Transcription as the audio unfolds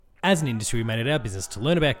As an industry, we made it our business to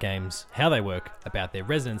learn about games, how they work, about their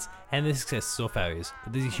residents, and their successes or failures,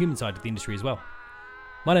 but there's a human side to the industry as well.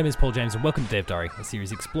 My name is Paul James and welcome to Dev Diary, a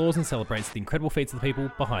series that explores and celebrates the incredible feats of the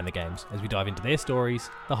people behind the games, as we dive into their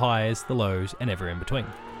stories, the highs, the lows, and everywhere in between.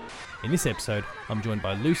 In this episode, I'm joined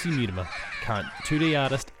by Lucy Mutimer, current 2D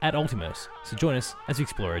artist at Ultimerse, so join us as we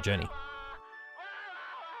explore our journey.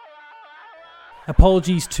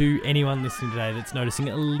 Apologies to anyone listening today that's noticing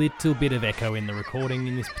a little bit of echo in the recording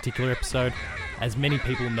in this particular episode. As many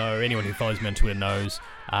people know, anyone who follows me on Twitter knows,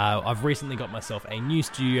 I've recently got myself a new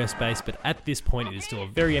studio space, but at this point it is still a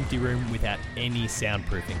very empty room without any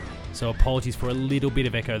soundproofing. So apologies for a little bit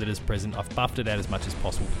of echo that is present. I've buffed it out as much as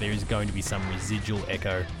possible, but there is going to be some residual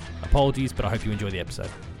echo. Apologies, but I hope you enjoy the episode.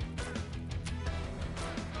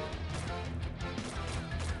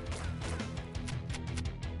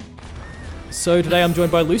 So today I'm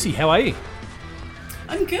joined by Lucy. How are you?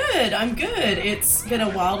 I'm good. It's been a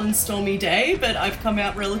wild and stormy day, but I've come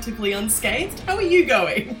out relatively unscathed. How are you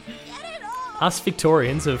going? Us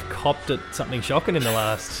Victorians have copped at something shocking in the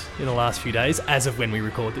last few days, as of when we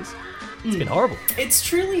record this. It's been horrible. It's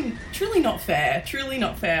truly not fair. Truly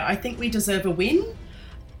not fair. I think we deserve a win.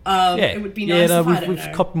 It would be nice if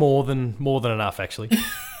we've copped more than enough, actually.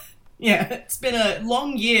 Yeah, it's been a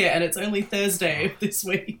long year and it's only Thursday this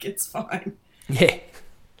week. It's fine. Yeah.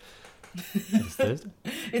 It's Thursday?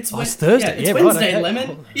 It's Thursday. Yeah, it's Wednesday, right,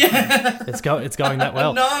 Lemon. Yeah. It's going that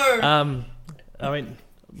well. No. I mean,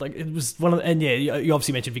 like, it was one of the, and yeah, you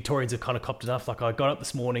obviously mentioned Victorians have kind of copped enough. Like, I got up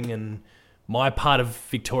this morning and my part of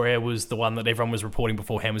Victoria was the one that everyone was reporting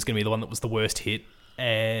beforehand was going to be the one that was the worst hit.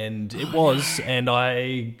 And it was, and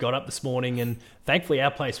I got up this morning and thankfully our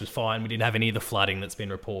place was fine. We didn't have any of the flooding that's been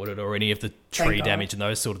reported or any of the tree damage and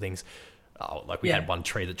those sort of things. Oh, like we had one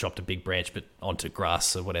tree that dropped a big branch but onto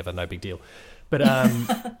grass or whatever, no big deal. But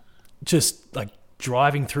just like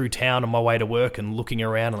driving through town on my way to work and looking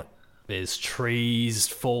around, like there's trees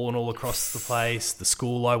falling all across the place. The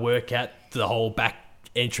school I work at, the whole back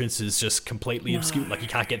entrance is just completely obscured, like you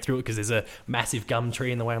can't get through it because there's a massive gum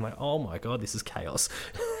tree in the way. I'm like, oh my god, this is chaos.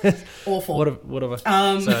 Awful. Whatever.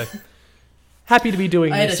 So happy to be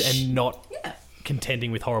doing this and not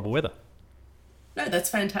contending with horrible weather. No, that's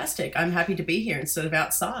fantastic. I'm happy to be here instead of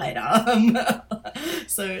outside.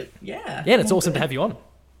 So yeah, and it's awesome to have you on.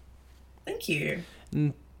 Thank you.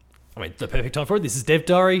 I mean, the perfect time for it. This is Dev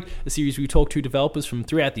Diary, a series where we talk to developers from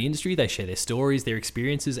throughout the industry. They share their stories, their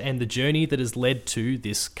experiences, and the journey that has led to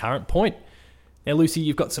this current point. Now, Lucy,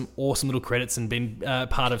 you've got some awesome little credits and been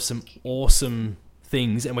part of some awesome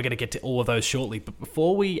things, and we're going to get to all of those shortly. But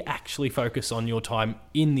before we actually focus on your time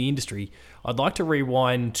in the industry, I'd like to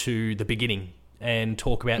rewind to the beginning and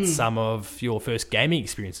talk about some of your first gaming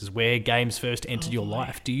experiences, where games first entered your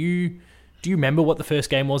life. Do you remember what the first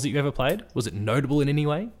game was that you ever played? Was it notable in any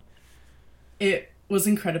way? It was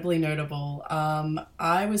incredibly notable.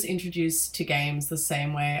 I was introduced to games the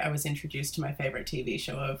same way I was introduced to my favourite TV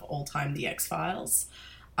show of all time, The X-Files.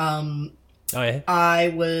 Oh, yeah? I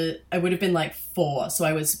would have been like 4, so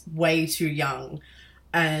I was way too young.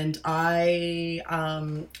 And I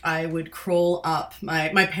would crawl up.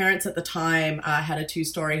 My parents at the time had a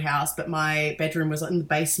 2-story house, but my bedroom was in the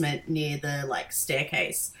basement near the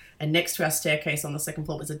staircase. And next to our staircase on the second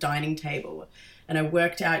floor was a dining table. And I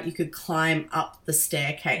worked out you could climb up the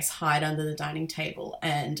staircase, hide under the dining table.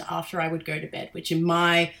 And after I would go to bed, which in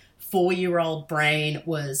my 4-year-old brain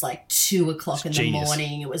was like 2 o'clock in the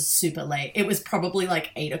morning. It was super late. It was probably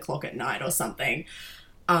like 8 o'clock at night or something.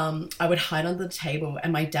 I would hide under the table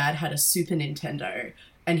and my dad had a Super Nintendo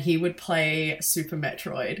and he would play Super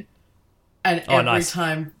Metroid. And every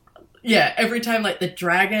time like the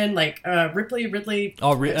dragon, Ridley.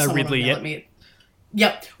 Oh, Ridley, yeah.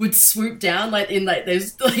 Yep, would swoop down in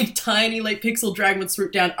those tiny pixel dragon would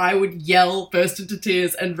swoop down. I would yell, burst into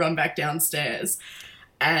tears, and run back downstairs.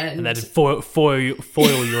 And that'd foil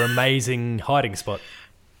your amazing hiding spot.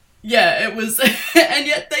 Yeah, it was, and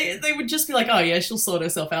yet they would just be like, oh yeah, she'll sort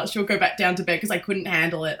herself out. She'll go back down to bed because I couldn't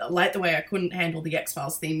handle it. Like the way I couldn't handle the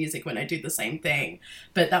X-Files theme music when I do the same thing.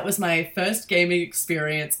 But that was my first gaming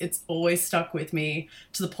experience. It's always stuck with me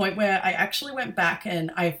to the point where I actually went back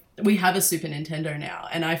and we have a Super Nintendo now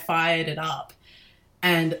and I fired it up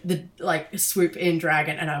and the swoop in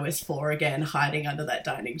dragon and I was 4 again hiding under that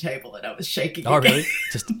dining table and I was shaking. Oh, really?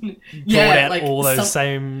 Just brought out all those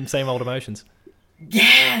same old emotions.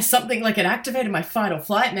 Yeah, something it activated my fight or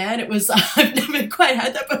flight, man. It was, I've never quite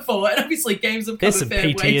had that before. And obviously games have come There's some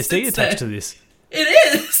PTSD attached to this. It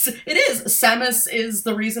is. Samus is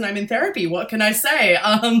the reason I'm in therapy. What can I say?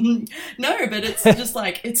 No, but it's just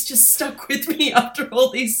it's just stuck with me after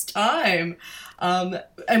all this time.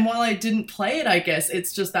 And while I didn't play it, I guess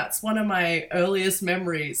it's just that's one of my earliest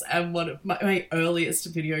memories and one of my earliest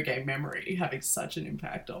video game memory having such an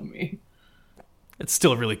impact on me. It's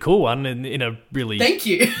still a really cool one in a really Thank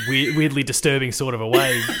you. weirdly disturbing sort of a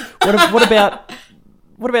way. What about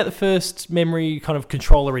the first memory kind of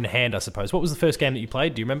controller in hand, I suppose? What was the first game that you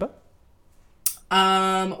played? Do you remember?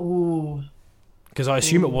 Because I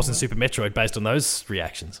assume it wasn't Super Metroid based on those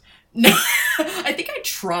reactions. No, I think I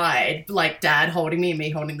tried, like Dad holding me and me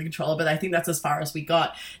holding the controller, but I think that's as far as we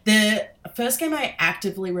got. The first game I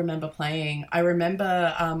actively remember playing, I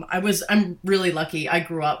remember, I'm really lucky. I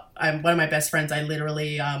grew up, one of my best friends, I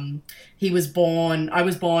literally, I was born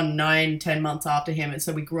 9-10 months after him, and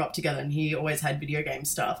so we grew up together, and he always had video game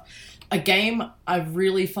stuff. A game, a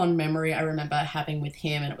really fond memory I remember having with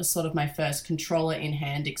him, and it was sort of my first controller in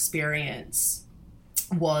hand experience,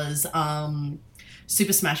 was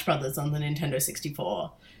Super Smash Brothers on the Nintendo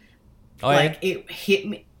 64. Oh, like yeah?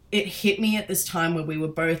 it hit me at this time where we were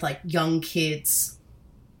both like young kids,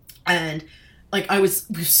 and like I was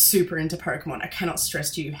super into Pokemon. I cannot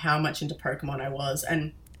stress to you how much into Pokemon I was,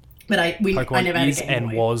 I never had a Game and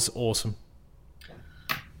Boy. was awesome.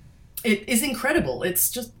 It is incredible. It's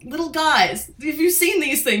just little guys. Have you seen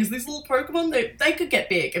these things? These little Pokemon, they could get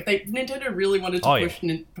big if Nintendo really wanted to push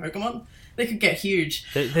Pokemon. They could get huge.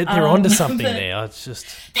 They're onto something there. It's just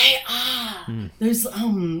they are. There's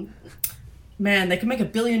man, they could make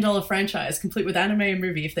 $1 billion franchise complete with anime and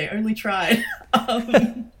movie if they only tried. But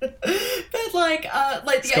like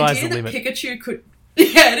the Sky's idea the that limit. Pikachu could,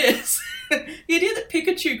 yeah, it is. The idea that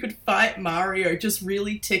Pikachu could fight Mario just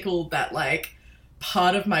really tickled that like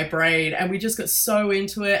part of my brain, and we just got so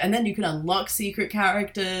into it. And then you could unlock secret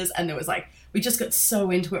characters, and there was like, we just got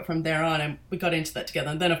so into it from there on, and we got into that together.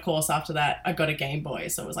 And then of course after that I got a Game Boy,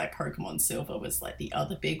 so it was like Pokemon Silver was like the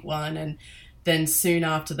other big one, and then soon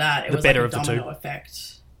after that it was like a domino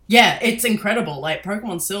effect. Yeah, it's incredible. Like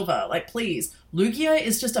Pokemon Silver, like please, Lugia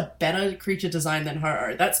is just a better creature design than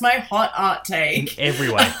Ho-Oh. That's my hot art take. in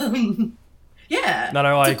every way. Yeah.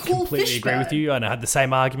 No, I cool completely agree with you. And I had the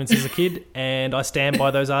same arguments as a kid, and I stand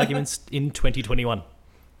by those arguments in 2021.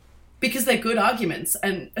 Because they're good arguments,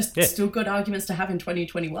 and still good arguments to have in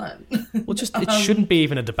 2021. Well, just it shouldn't be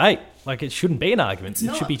even a debate. Like, it shouldn't be an argument.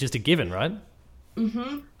 It should be just a given, right?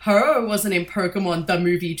 Mm-hmm. Ho wasn't in Pokemon the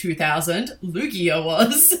movie 2000. Lugia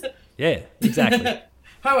was. Yeah, exactly.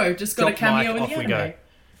 Ho just got a cameo in the anime. Go.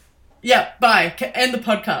 Yeah, bye. End the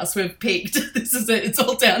podcast. We've peaked. This is it. It's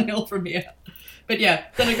all downhill from here. But yeah,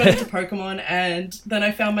 then I got into Pokemon, and then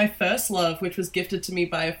I found my first love, which was gifted to me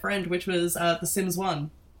by a friend, which was The Sims 1.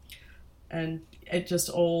 And it just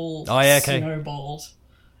all snowballed.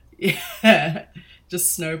 Yeah,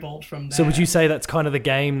 just snowballed from there. So would you say that's kind of the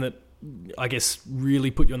game that, I guess,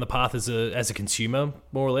 really put you on the path as a consumer,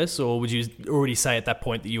 more or less? Or would you already say at that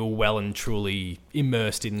point that you were well and truly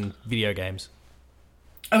immersed in video games?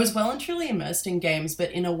 I was well and truly immersed in games,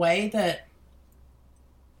 but in a way that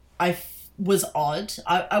was odd.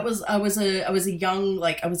 I was a young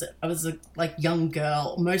young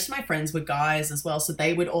girl. Most of my friends were guys as well, so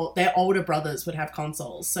their older brothers would have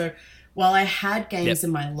consoles. So while I had games in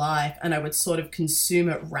my life and I would sort of consume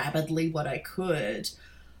it rapidly what I could,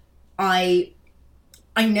 I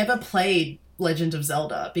never played Legend of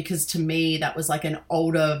Zelda, because to me that was like an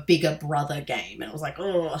older, bigger brother game, and it was like,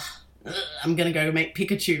 I'm gonna go make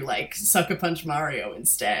Pikachu like Sucker Punch Mario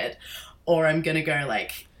instead, or I'm gonna go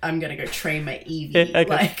train my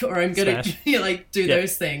Eevee, or I'm gonna do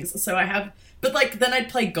those things. So I have, but like then I'd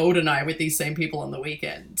play GoldenEye with these same people on the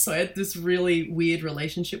weekend. So I had this really weird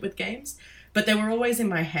relationship with games, but they were always in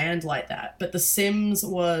my hand like that. But The Sims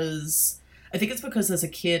was, I think it's because as a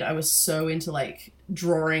kid I was so into like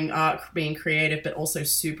drawing art, being creative, but also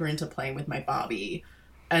super into playing with my Barbie.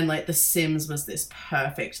 And like The Sims was this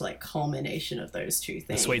perfect like culmination of those two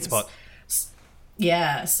things. The sweet spot.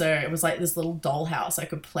 Yeah, so it was like this little dollhouse I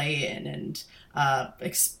could play in, and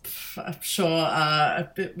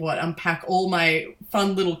unpack all my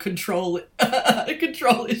fun little control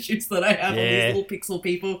issues that I have on these little pixel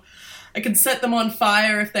people. I can set them on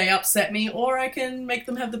fire if they upset me, or I can make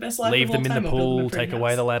them have the best life Leave of all time. them in the pool, take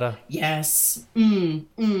away the ladder. Yes.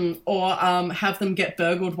 Or have them get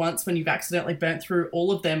burgled once when you've accidentally burnt through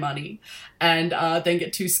all of their money, and then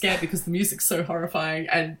get too scared because the music's so horrifying,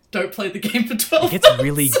 and don't play the game for 12 months.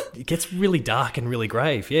 It gets really dark and really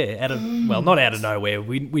grave. Yeah, not out of nowhere.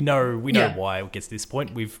 We know why it gets to this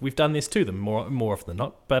point. We've done this to them more often than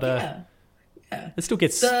not, but it still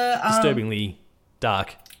gets disturbingly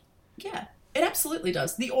dark. Yeah, it absolutely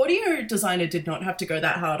does. The audio designer did not have to go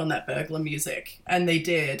that hard on that burglar music, and they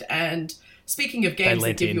did. And speaking of games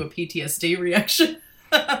that give you a PTSD reaction,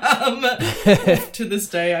 To this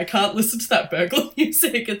day, I can't listen to that burglar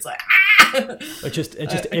music. It's like, Or just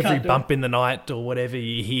every bump in the night or whatever,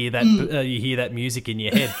 you hear that you hear that music in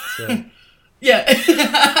your head. So. Yeah.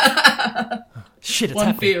 Shit, it's one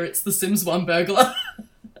happening. fear, it's the Sims 1 burglar.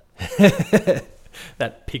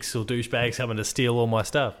 That pixel douchebag's coming to steal all my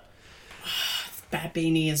stuff. Bad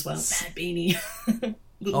Beanie as well. Bad Beanie.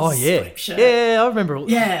 Little Oh yeah, striped shirt. yeah, I remember.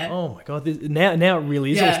 Yeah. Oh my god, now it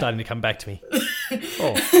really is all Yeah. starting to come back to me.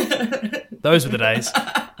 Oh, those were the days.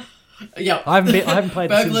 Yep. I haven't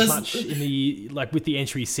played The Sims Burglars. much in the with the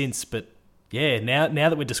entry since, but yeah, now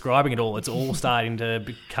that we're describing it all, it's all starting to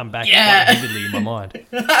come back Yeah. quite vividly in my mind.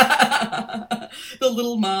 The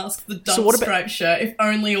little mask, the dumb So what about- striped shirt. If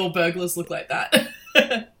only all burglars look like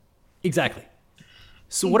that. Exactly.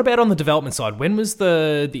 So what about on the development side? When was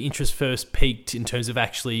the interest first peaked in terms of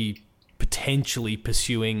actually potentially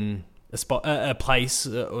pursuing a place,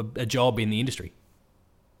 a job in the industry?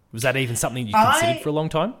 Was that even something you considered for a long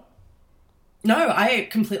time? No, I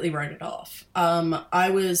completely wrote it off.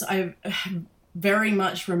 I very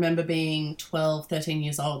much remember being 12, 13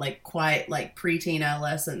 years old, like quite like preteen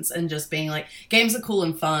adolescence, and just being like, games are cool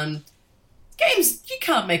and fun. Games, you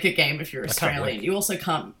can't make a game if you're Australian. work. You also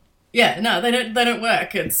can't. Yeah, no, they don't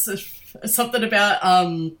work. It's something about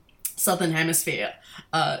Southern Hemisphere.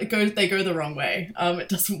 They go the wrong way. It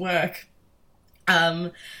doesn't work.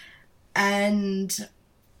 And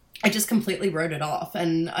I just completely wrote it off,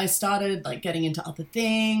 and I started like getting into other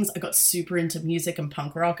things. I got super into music and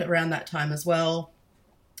punk rock around that time as well.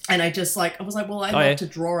 And I was like, well, I love to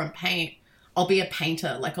draw and paint. I'll be a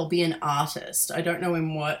painter. Like, I'll be an artist. I don't know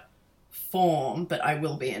in what form, but I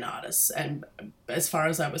will be an artist. And as far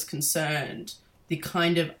as I was concerned, the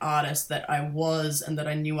kind of artist that I was and that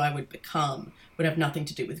I knew I would become would have nothing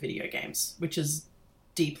to do with video games, which is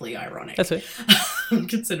deeply ironic. That's it.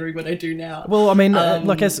 Considering what I do now. Well, I mean,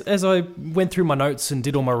 like as I went through my notes and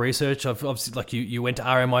did all my research, I've obviously, like, you went to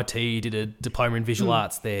RMIT, you did a diploma in visual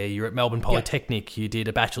arts there. You're at Melbourne Polytechnic. You did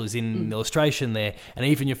a bachelor's in illustration there, and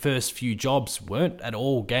even your first few jobs weren't at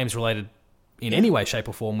all games related in any way, shape,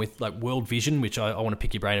 or form. With like World Vision, which I want to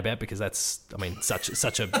pick your brain about, because that's, I mean,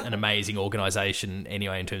 such an amazing organisation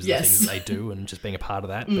anyway in terms of the things that they do and just being a part of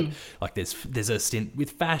that. But like there's a stint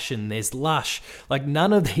with fashion, there's Lush. Like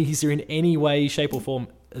none of these are in any way, shape, or form,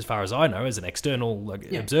 as far as I know, as an external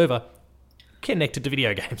observer, connected to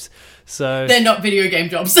video games. So they're not video game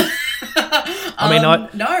jobs. I mean,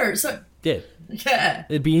 no. So yeah,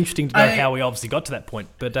 it'd be interesting to know how we obviously got to that point.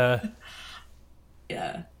 But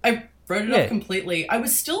yeah, I wrote it off completely. I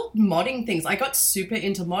was still modding things. I got super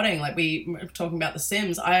into modding. Like we were talking about The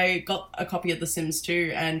Sims. I got a copy of The Sims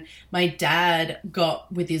 2, and my dad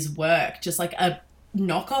got, with his work, just like a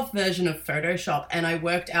knockoff version of Photoshop, and I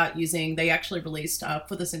worked out using, they actually released,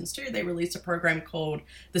 for The Sims 2, they released a program called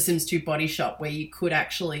The Sims 2 Body Shop, where you could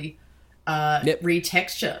actually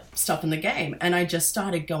retexture stuff in the game. And I just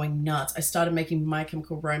started going nuts. I started making My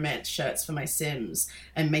Chemical Romance shirts for my Sims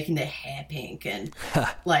and making their hair pink, and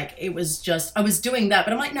like it was just, I was doing that,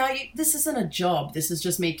 but I'm like, no, this isn't a job. This is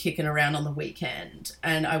just me kicking around on the weekend.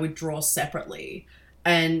 And I would draw separately.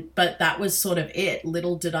 But that was sort of it.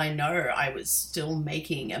 Little did I know I was still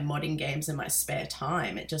making and modding games in my spare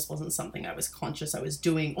time. It just wasn't something I was conscious I was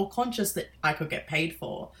doing, or conscious that I could get paid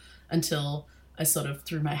for, until I sort of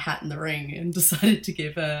threw my hat in the ring and decided to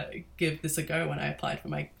give this a go when I applied for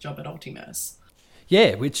my job at Ultiverse.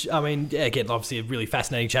 yeah, which, I mean, again, obviously a really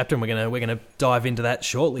fascinating chapter, and we're gonna dive into that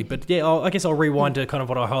shortly. But yeah, I guess I'll rewind to kind of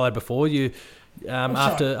what I highlighted before. You,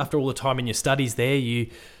 after all the time in your studies there, you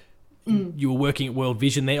were working at World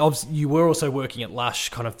Vision there. Obviously, you were also working at Lush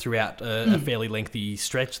kind of throughout a fairly lengthy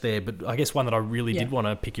stretch there. But I guess one that I really did want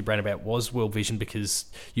to pick your brain about was World Vision, because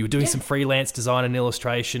you were doing some freelance design and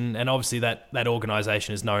illustration, and obviously that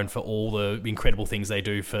organisation is known for all the incredible things they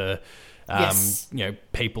do for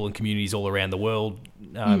people and communities all around the world.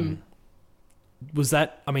 Was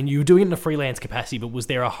that, I mean, you were doing it in a freelance capacity, but was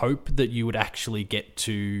there a hope that you would actually get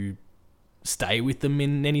to stay with them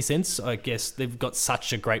in any sense? I guess they've got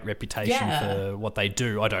such a great reputation for what they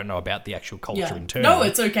do. I don't know about the actual culture internally. No,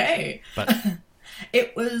 it's okay. But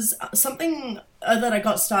it was something that I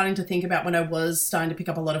got starting to think about when I was starting to pick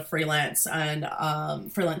up a lot of freelance and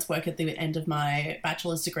freelance work at the end of my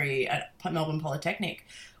bachelor's degree at Melbourne Polytechnic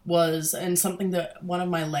and something that one of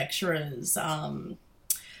my lecturers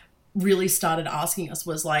really started asking us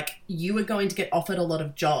was like, you are going to get offered a lot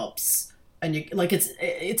of jobs. And you, like,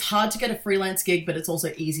 it's hard to get a freelance gig, but it's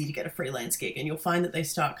also easy to get a freelance gig. And you'll find that they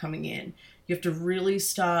start coming in. You have to really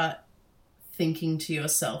start thinking to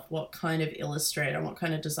yourself what kind of illustrator, what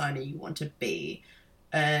kind of designer you want to be.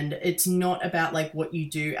 And it's not about like what you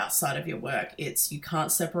do outside of your work. It's, you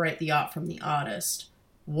can't separate the art from the artist.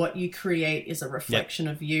 What you create is a reflection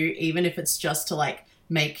of you, even if it's just to like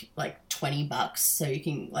make like $20 so you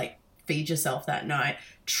can like feed yourself that night.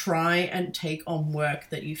 Try and take on work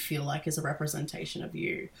that you feel like is a representation of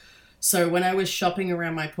you. So when I was shopping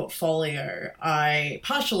around my portfolio, I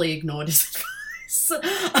partially ignored his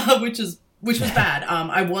advice, which was bad.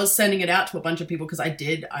 I was sending it out to a bunch of people because I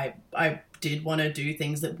did want to do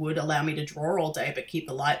things that would allow me to draw all day but keep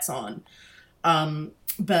the lights on.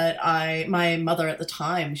 But my mother at the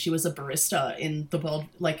time, she was a barista in the world,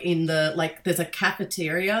 there's a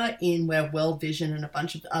cafeteria in where World Vision and a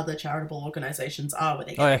bunch of other charitable organizations are, where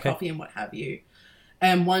they get coffee and what have you.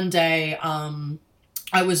 And one day,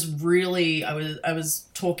 I was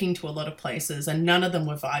talking to a lot of places and none of them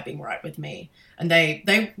were vibing right with me. And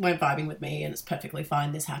they weren't vibing with me, and it's perfectly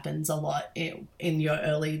fine. This happens a lot in your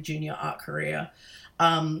early junior art career.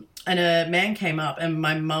 And a man came up and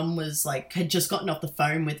my mum was like, had just gotten off the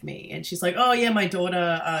phone with me. And she's like, oh yeah, my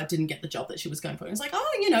daughter didn't get the job that she was going for. And I was like,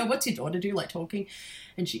 oh, what's your daughter do? Like talking.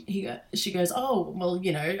 And she goes, oh, well,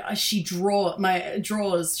 she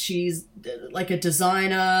draws. She's like a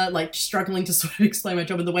designer, like struggling to sort of explain my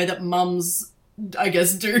job in the way that mums, I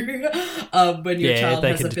guess, do when your child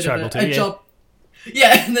has a bit of a job.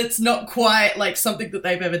 Yeah, and that's not quite like something that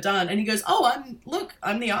they've ever done. And he goes, oh,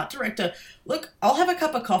 I'm the art director. Look, I'll have a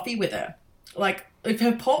cup of coffee with her. Like, if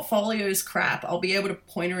her portfolio's crap, I'll be able to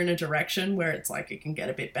point her in a direction where it's like it can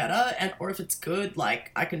get a bit better. Or if it's good,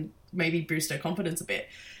 like I can maybe boost her confidence a bit.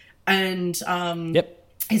 And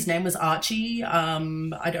his name was Archie. I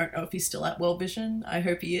don't know if he's still at World Vision. I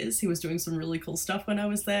hope he is. He was doing some really cool stuff when I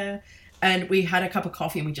was there. And we had a cup of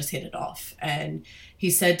coffee and we just hit it off. And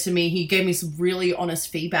he said to me, he gave me some really honest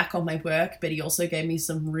feedback on my work, but he also gave me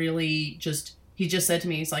some really he just said to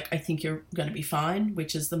me, he's like, I think you're going to be fine,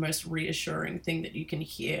 which is the most reassuring thing that you can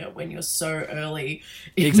hear when you're so early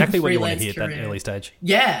in exactly the what you want to freelance hear at career. that early stage.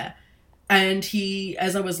 Yeah. And he,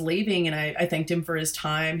 as I was leaving and I thanked him for his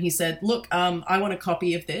time, he said, look, I want a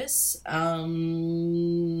copy of this. What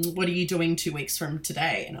are you doing 2 weeks from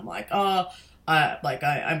today? And I'm like, I've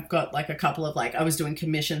got like a couple of I was doing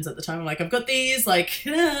commissions at the time. I'm like, I've got these, like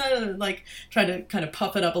try to kind of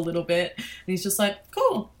puff it up a little bit. And he's just like,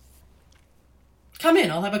 cool, come in.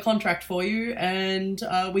 I'll have a contract for you and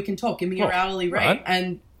we can talk. Give me your hourly rate. Right.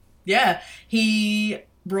 And yeah, he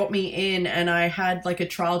brought me in and I had like a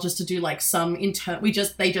trial just to do like some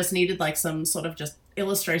they just needed like some sort of just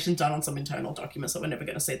illustration done on some internal documents that were never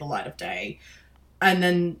going to see the light of day. And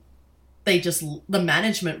then the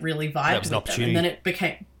management really vibed with them. And then it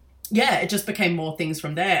just became more things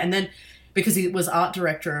from there. And then because he was art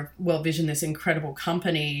director of World Vision, this incredible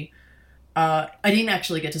company, I didn't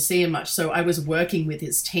actually get to see him much. So I was working with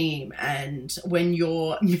his team. And when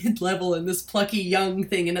you're mid-level and this plucky young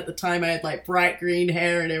thing, and at the time I had like bright green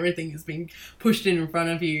hair and everything is being pushed in front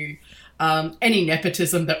of you, any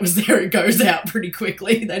nepotism that was there, it goes out pretty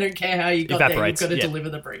quickly. They don't care how you got there. You've got to deliver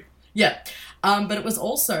the brief. Yeah. But it was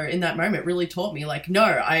also in that moment really taught me like, no,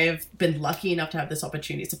 I have been lucky enough to have this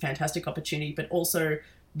opportunity. It's a fantastic opportunity, but also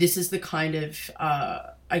this is the kind of,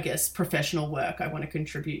 I guess, professional work I want to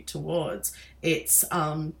contribute towards. It's,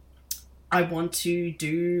 I want to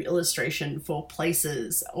do illustration for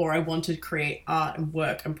places, or I want to create art and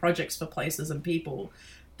work and projects for places and people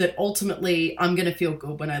that ultimately I'm going to feel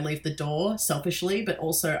good when I leave the door selfishly, but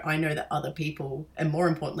also I know that other people, and more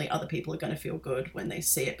importantly, other people are going to feel good when they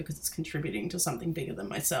see it because it's contributing to something bigger than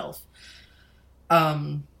myself.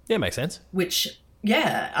 Yeah, makes sense. Which,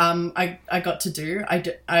 yeah, I got to do.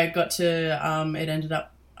 I got to,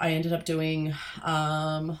 I ended up doing,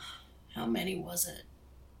 how many was it?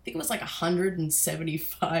 I think it was like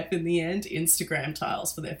 175 in the end, Instagram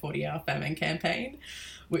tiles for their 40-hour famine campaign,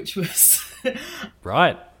 which was...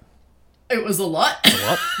 Right. It was a lot. A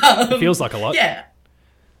lot. It feels like a lot. Yeah.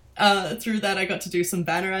 Through that, I got to do some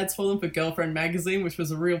banner ads for them for Girlfriend magazine, which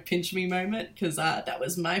was a real pinch me moment because that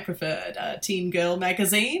was my preferred teen girl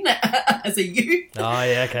magazine as a youth. Oh,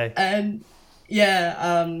 yeah, okay. And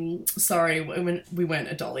yeah, sorry, we weren't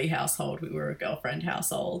a Dolly household, we were a Girlfriend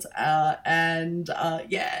household. Just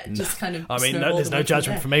kind of... I mean, there's no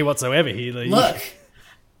judgment from me whatsoever here. Look,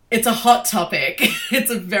 it's a hot topic.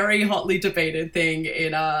 It's a very hotly debated thing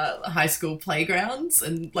in high school playgrounds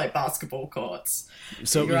and like basketball courts.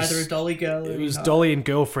 So you're either a Dolly girl or... It was Dolly and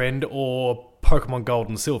Girlfriend or Pokemon Gold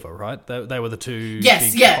and Silver, right? They were the two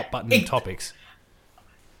hot button topics.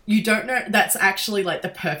 You don't know. That's actually like the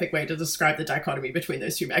perfect way to describe the dichotomy between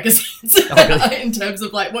those two magazines. Really? In terms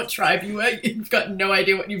of like what tribe you were. You've got no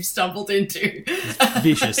idea what you've stumbled into. It's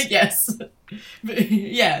vicious. Yes.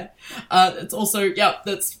 Yeah. It's also, yeah,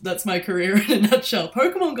 that's my career in a nutshell.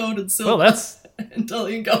 Pokemon Gold and Silver. Well, that's and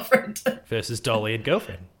Dolly and Girlfriend. versus Dolly and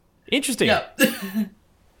Girlfriend. Interesting. Yeah.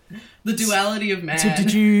 The duality of man. So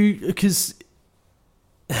did you, because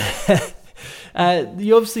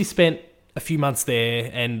you obviously spent a few months there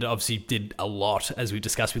and obviously did a lot, as we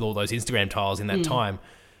discussed, with all those Instagram tiles in that time.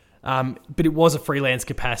 But it was a freelance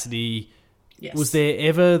capacity. Yes. Was there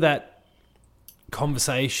ever that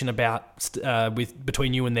conversation about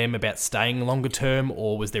between you and them about staying longer term,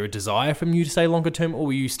 or was there a desire from you to stay longer term, or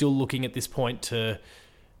were you still looking at this point to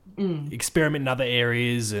experiment in other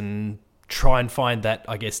areas and try and find that,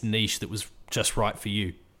 I guess, niche that was just right for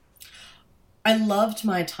you? I loved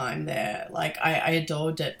my time there. Like, I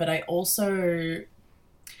adored it, but I also...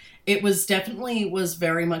 It was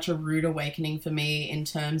very much a rude awakening for me in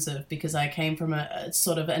terms of, because I came from a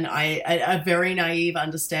sort of a very naive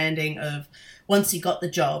understanding of, once you got the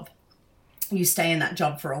job, you stay in that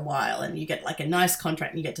job for a while and you get like a nice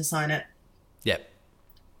contract and you get to sign it. Yep.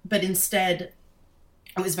 But instead,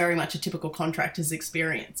 it was very much a typical contractor's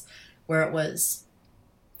experience, where it was,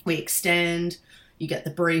 we extend, you get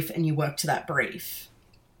the brief and you work to that brief,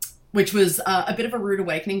 which was a bit of a rude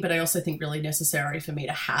awakening, but I also think really necessary for me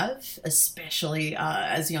to have, especially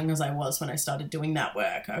as young as I was when I started doing that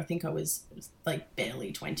work. I think I was like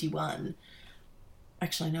barely 21.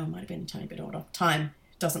 Actually, no, I might have been a tiny bit older. Time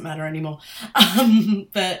doesn't matter anymore.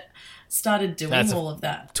 But started doing all of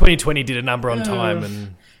that. 2020 did a number on time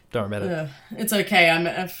and... Don't remember. It's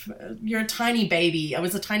okay. You're a tiny baby. I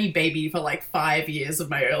was a tiny baby for like 5 years of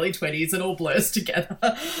my early 20s. It all blurs together.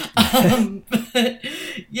 But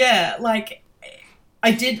yeah, like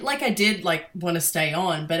I did want to stay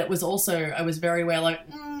on, but it was also, I was very aware, like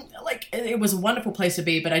it was a wonderful place to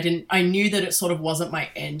be, but I knew that it sort of wasn't my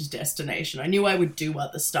end destination. I knew I would do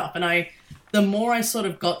other stuff. And the more I sort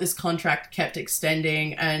of got this contract kept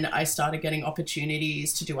extending and I started getting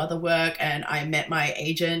opportunities to do other work, and I met my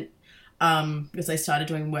agent because I started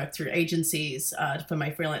doing work through agencies for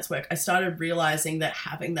my freelance work. I started realizing that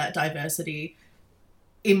having that diversity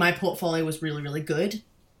in my portfolio was really, really good.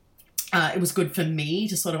 It was good for me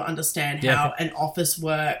to sort of understand how an office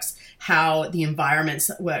works, how the environment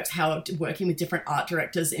works, how working with different art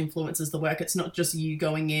directors influences the work. It's not just you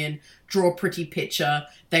going in, draw a pretty picture,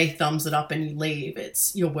 they thumbs it up and you leave.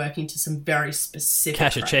 It's you're working to some very specific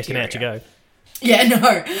cash a criteria. check and out you go. Yeah,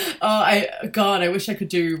 no. I wish I could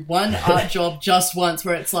do one art job just once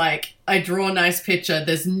where it's like, I draw a nice picture,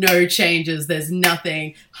 there's no changes, there's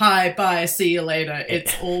nothing. Hi, bye, see you later.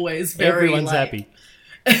 It's always very Everyone's happy.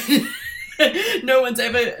 no one's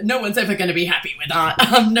ever going to be happy with art.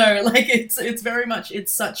 No, like it's very much,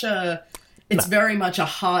 very much a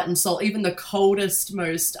heart and soul. Even the coldest,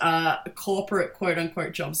 most corporate quote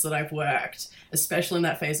unquote jobs that I've worked, especially in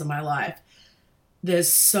that phase of my life,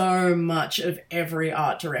 there's so much of every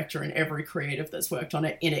art director and every creative that's worked on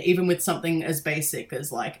it in it. Even with something as basic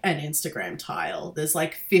as like an Instagram tile, there's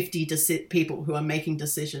like 50 people who are making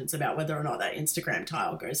decisions about whether or not that Instagram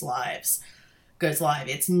tile goes live.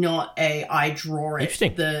 It's not I draw it.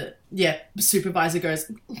 Interesting. The supervisor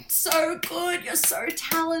goes, so good, you're so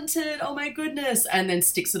talented, oh my goodness, and then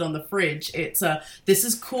sticks it on the fridge. It's this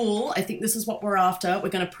is cool, I think this is what we're after. We're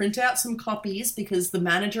going to print out some copies because the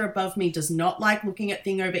manager above me does not like looking at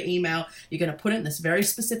thing over email. You're going to put it in this very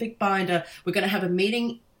specific binder. We're going to have a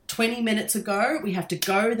meeting 20 minutes ago, we have to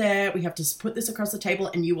go there, we have to put this across the table,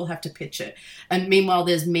 and you will have to pitch it. And meanwhile,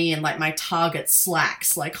 there's me and like my Target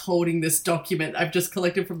slacks, like holding this document I've just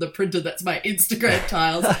collected from the printer that's my Instagram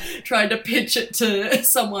tiles, trying to pitch it to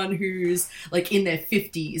someone who's like in their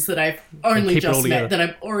 50s that I've only just met, that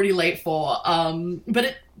I'm already late for.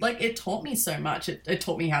 But it taught me so much. It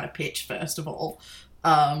taught me how to pitch, first of all.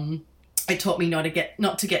 It taught me not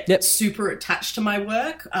to get super attached to my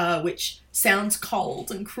work, which sounds cold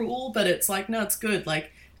and cruel, but it's like, no, it's good.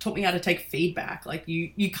 Like, taught me how to take feedback. Like,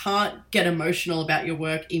 you can't get emotional about your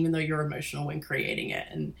work, even though you're emotional when creating it.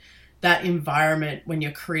 And that environment, when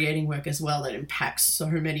you're creating work as well, that impacts so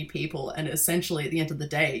many people. And essentially, at the end of the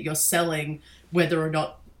day, you're selling whether or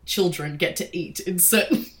not children get to eat in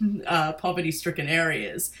certain poverty-stricken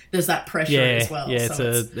areas. There's that pressure as well. Yeah,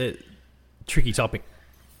 so it's a tricky topic.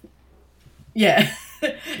 Yeah,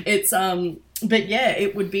 but yeah,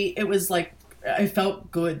 it was like, I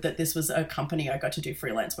felt good that this was a company I got to do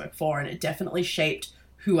freelance work for, and it definitely shaped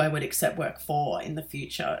who I would accept work for in the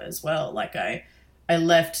future as well. Like I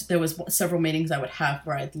left, there was several meetings I would have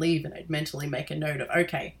where I'd leave and I'd mentally make a note of,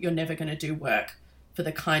 okay, you're never going to do work for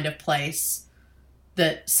the kind of place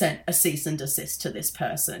that sent a cease and desist to this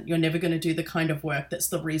person. You're never going to do the kind of work that's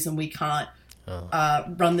the reason we can't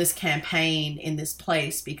run this campaign in this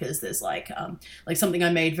place because there's like something I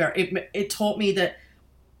made it taught me that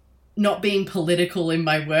not being political in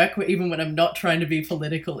my work, even when I'm not trying to be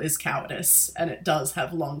political, is cowardice, and it does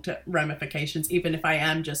have long-term ramifications, even if I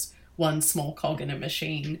am just one small cog in a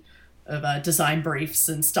machine of design briefs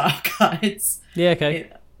and style guides. Yeah,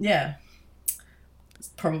 okay. It's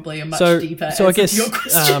probably a much deeper answer I guess, to your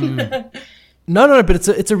question. No, but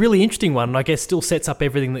it's a really interesting one, and I guess still sets up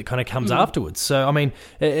everything that kind of comes afterwards. So, I mean,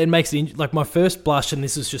 it makes it like my first blush, and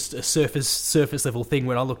this is just a surface level thing.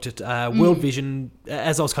 When I looked at World Vision,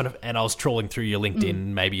 as I was and I was trawling through your LinkedIn,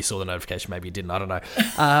 maybe you saw the notification, maybe you didn't, I don't know.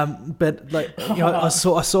 But like, you know, I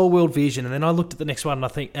saw World Vision, and then I looked at the next one,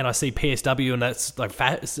 and I see PSW, and that's like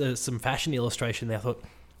some fashion illustration there. I thought,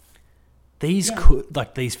 these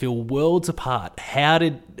these feel worlds apart. How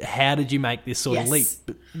did you make this sort of leap?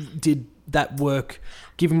 Did that work,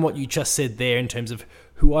 given what you just said there in terms of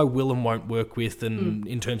who I will and won't work with, and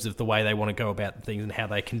in terms of the way they want to go about things and how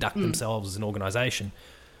they conduct themselves as an organisation?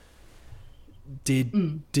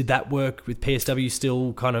 Did that work with PSW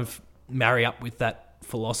still kind of marry up with that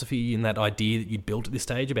philosophy and that idea that you'd built at this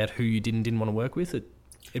stage about who you didn't want to work with?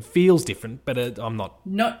 It feels different, but I'm not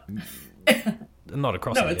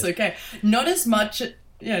across. No, it's okay. Not as much.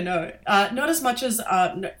 Not as much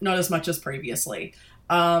as previously.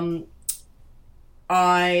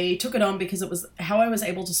 I took it on because it was how I was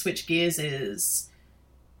able to switch gears. Is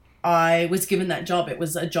I was given that job. It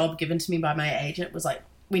was a job given to me by my agent. It was like,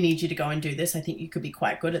 we need you to go and do this. I think you could be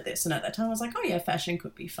quite good at this. And at that time I was like, oh yeah, fashion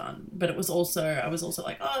could be fun. But I was also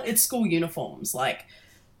like, oh, it's school uniforms. Like,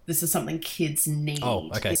 this is something kids need. Oh,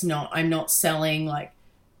 okay. I'm not selling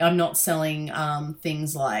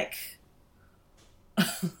things like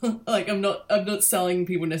like I'm not selling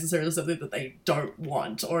people necessarily something that they don't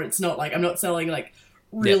want, or it's not like I'm not selling like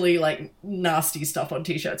really like nasty stuff on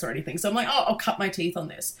t-shirts or anything. So I'm like, oh, I'll cut my teeth on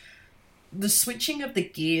this. The switching of the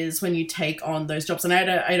gears when you take on those jobs, and I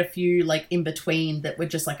had a few like in between that were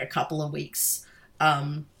just like a couple of weeks.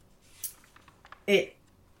 You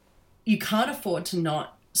can't afford to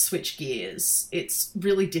not switch gears. It's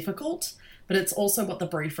really difficult, but it's also what the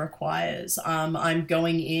brief requires. I'm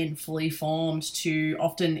going in fully formed to,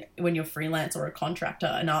 often when you're freelance or a contractor,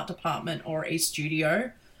 an art department or a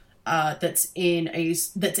studio that's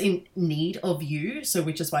in need of you. So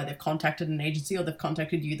which is why they've contacted an agency, or they've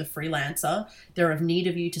contacted you, the freelancer. They're of need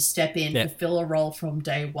of you to step in, fulfill a role from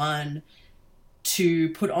day one, to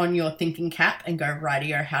put on your thinking cap and go,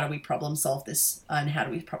 rightio, how do we problem solve this? And how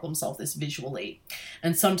do we problem solve this visually?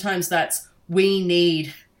 And sometimes that's, we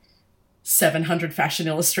need 700 fashion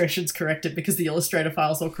illustrations corrected because the Illustrator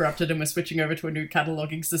file's all corrupted and we're switching over to a new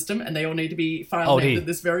cataloging system and they all need to be file named in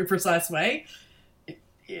this very precise way.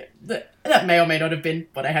 Yeah, that may or may not have been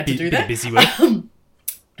what I had to do there. Busy work.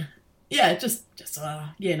 Just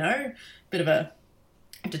bit of a,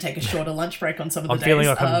 have to take a shorter lunch break on some of the I'm days feeling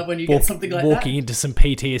like I'm when you get something like walking into some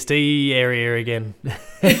PTSD area again.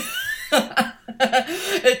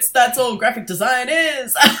 That's all graphic design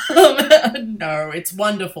is. No, it's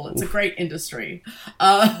wonderful. It's a great industry.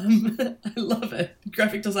 I love it.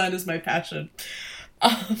 Graphic design is my passion.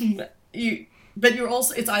 But you're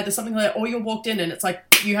also, it's either something like that, or you're walked in and it's like,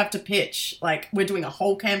 you have to pitch, like, we're doing a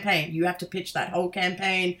whole campaign. You have to pitch that whole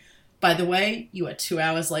campaign. By the way, you are 2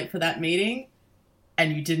 hours late for that meeting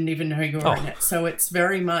and you didn't even know you were in it. So it's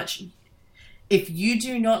very much, if you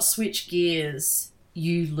do not switch gears,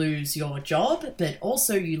 you lose your job, but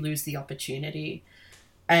also you lose the opportunity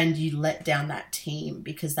and you let down that team,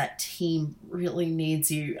 because that team really needs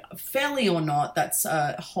you, fairly or not. That's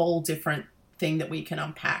a whole different thing that we can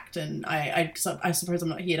unpack. And I suppose I'm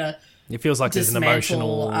not here to It feels like there's an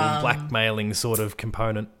emotional blackmailing sort of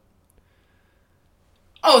component.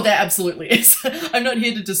 Oh, there absolutely is. I'm not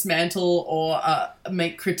here to dismantle or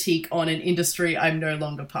make critique on an industry I'm no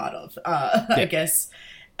longer part of, I guess,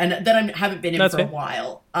 and that I haven't been in for a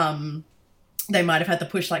while. They might have had the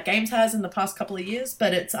push like Games has in the past couple of years,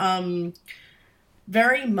 but it's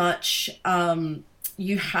very much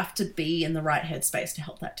you have to be in the right headspace to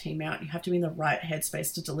help that team out. You have to be in the right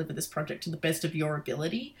headspace to deliver this project to the best of your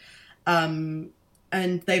ability.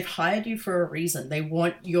 And they've hired you for a reason. They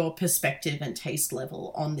want your perspective and taste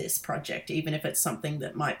level on this project, even if it's something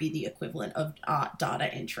that might be the equivalent of art data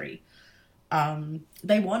entry.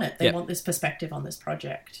 They want it. They want this perspective on this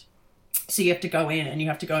project. So you have to go in, and you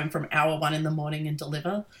have to go in from hour 1 in the morning and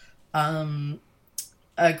deliver.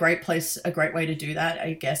 A great way to do that,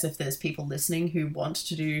 I guess, if there's people listening who want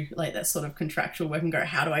to do like that sort of contractual work and go,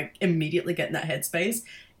 how do I immediately get in that headspace?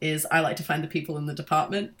 Is I like to find the people in the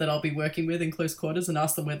department that I'll be working with in close quarters and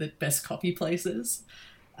ask them where the best copy place is.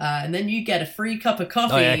 And then you get a free cup of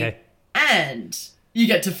coffee and you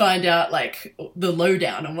get to find out like the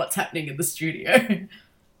lowdown on what's happening in the studio,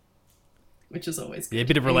 which is always good. Yeah, a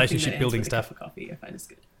bit of relationship building With stuff. A cup of coffee, I find is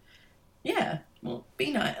good. Yeah, well,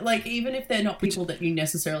 be nice. Like, even if they're not people that you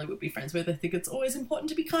necessarily would be friends with, I think it's always important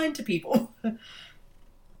to be kind to people.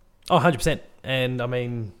 Oh, 100%. And I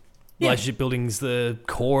mean, relationship building's the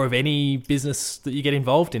core of any business that you get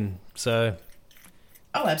involved in. So,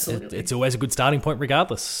 oh, absolutely. It's always a good starting point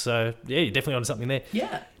regardless. So, yeah, you're definitely onto something there.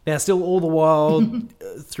 Yeah. Now, still all the while,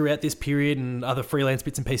 throughout this period and other freelance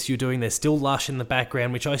bits and pieces you're doing, there's still Lush in the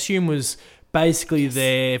background, which I assume was basically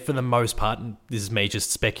there for the most part. And this is me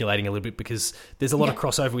just speculating a little bit because there's a lot of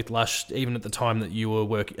crossover with Lush, even at the time that you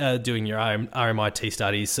were doing your RMIT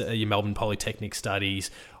studies, your Melbourne Polytechnic studies.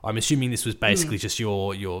 I'm assuming this was basically just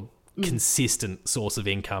your consistent source of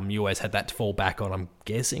income. You always had that to fall back on, I'm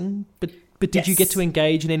guessing. But did you get to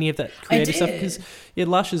engage in any of that creative stuff? Because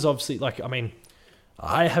Lush is obviously, like, I mean,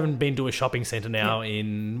 I haven't been to a shopping centre now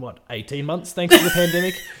in, 18 months, thanks to the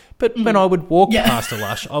pandemic. But when I would walk past a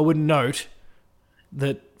Lush, I would note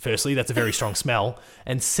that, firstly, that's a very strong smell.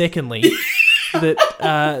 And secondly,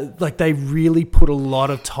 that like they really put a lot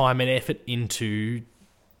of time and effort into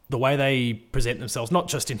the way they present themselves, not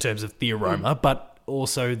just in terms of the aroma, but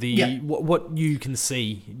also the what you can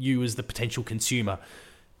see, you as the potential consumer.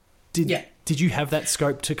 Did you have that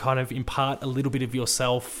scope to kind of impart a little bit of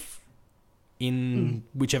yourself in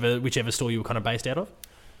whichever store you were kind of based out of?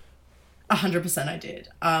 100% I did.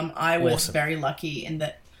 I was very lucky in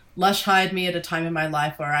that Lush hired me at a time in my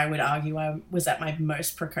life where I would argue I was at my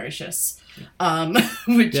most precocious, and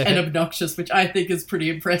obnoxious, which I think is pretty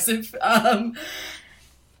impressive. I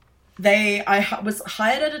was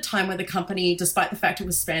hired at a time where the company, despite the fact it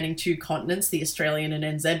was spanning 2 continents, the Australian and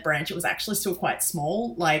NZ branch, it was actually still quite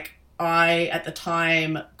small. Like, I, at the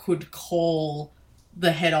time, could call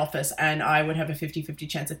the head office and I would have a 50-50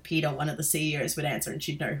 chance of Peter, one of the CEOs, would answer and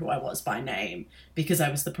she'd know who I was by name because I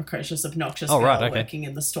was the precocious, obnoxious girl working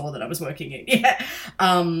in the store that I was working in. Yeah.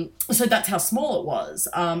 So that's how small it was.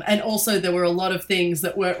 And also there were a lot of things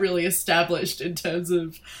that weren't really established in terms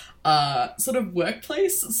of sort of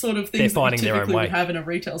workplace sort of things that you typically would have in a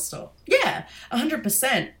retail store. Yeah,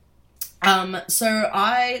 100%. So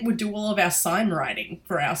I would do all of our sign writing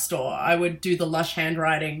for our store. I would do the Lush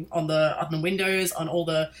handwriting on the windows,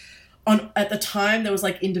 at the time there was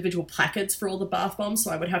like individual placards for all the bath bombs,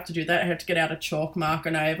 so I would have to do that. I had to get out a chalk marker,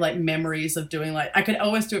 and I have like memories of doing, like, I could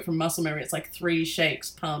always do it from muscle memory. It's like 3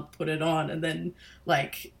 shakes, pump, put it on, and then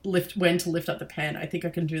like when to lift up the pen. I think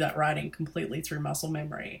I can do that writing completely through muscle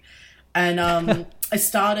memory. And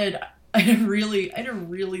I had a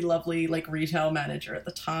really lovely like retail manager at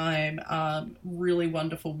the time, really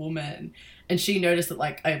wonderful woman. And she noticed that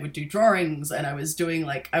like I would do drawings and I was doing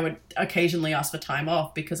like, I would occasionally ask for time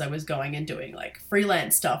off because I was going and doing like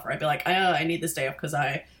freelance stuff, or I'd be like, oh, I need this day off because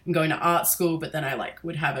I am going to art school, but then I like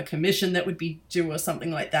would have a commission that would be due or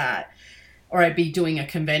something like that. Or I'd be doing a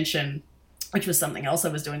convention, which was something else I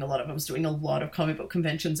was doing a lot of. I was doing a lot of comic book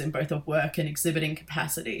conventions in both a work and exhibiting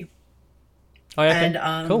capacity. Oh, yeah.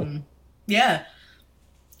 And, cool. Yeah.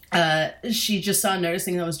 She just started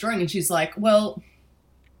noticing that I was drawing, and she's like, well,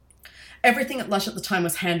 everything at Lush at the time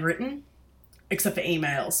was handwritten, except for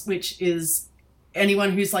emails, which is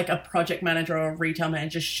anyone who's like a project manager or a retail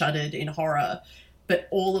manager shuddered in horror. But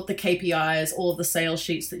all of the KPIs, all of the sales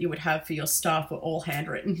sheets that you would have for your staff were all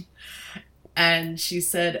handwritten. And she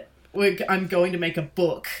said, I'm going to make a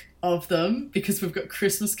book of them because we've got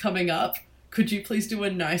Christmas coming up. Could you please do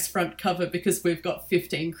a nice front cover because we've got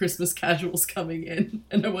 15 Christmas casuals coming in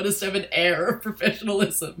and I want us to have an air of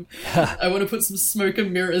professionalism. I want to put some smoke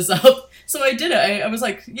and mirrors up. So I did it. I was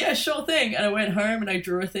like, yeah, sure thing. And I went home and I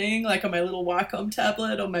drew a thing like on my little Wacom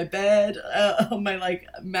tablet, on my bed, on my like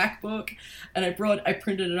MacBook. And I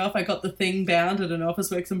printed it off. I got the thing bound at an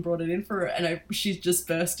Officeworks and brought it in for her. And she just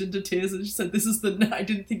burst into tears and she said, I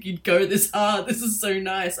didn't think you'd go this hard. This is so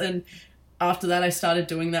nice. And after that, I started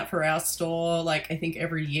doing that for our store, like, I think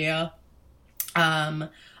every year.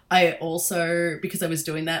 I also, because I was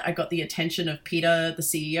doing that, I got the attention of Peter, the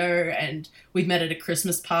CEO, and we met at a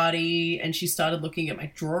Christmas party, and she started looking at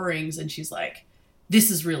my drawings, and she's like, this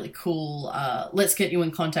is really cool. Let's get you in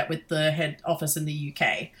contact with the head office in the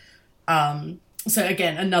UK. So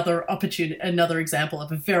again, another example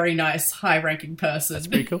of a very nice, high-ranking person. That's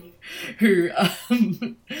pretty cool.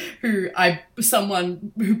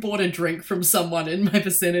 Someone who bought a drink from someone in my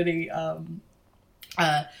vicinity,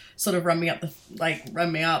 sort of run me up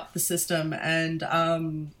the system,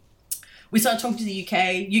 and we started talking to the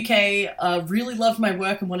UK. UK really loved my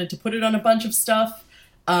work and wanted to put it on a bunch of stuff.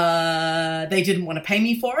 They didn't want to pay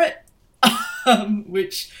me for it,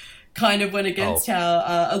 which kind of went against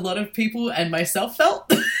how a lot of people and myself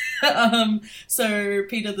felt. So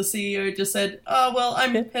Peter, the CEO, just said, oh, well,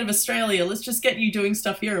 I'm head of Australia. Let's just get you doing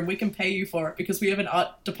stuff here and we can pay you for it because we have an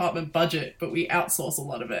art department budget, but we outsource a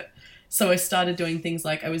lot of it. So I started doing things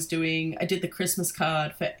like I did the Christmas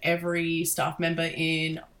card for every staff member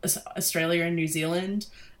in Australia and New Zealand.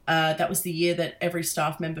 That was the year that every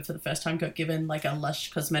staff member for the first time got given like a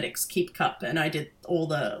Lush Cosmetics Keep Cup. And I did all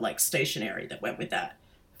the like stationery that went with that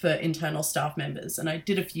for internal staff members. And I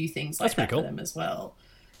did a few things like that for them as well.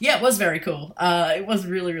 Yeah, it was very cool. It was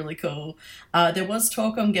really, really cool. There was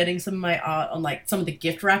talk on getting some of my art on like some of the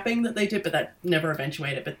gift wrapping that they did, but that never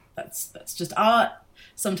eventuated. But that's just art.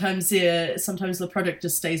 Sometimes the project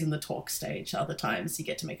just stays in the talk stage. Other times you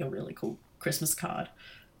get to make a really cool Christmas card.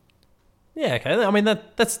 Yeah, okay. I mean,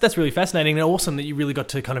 that's really fascinating and awesome that you really got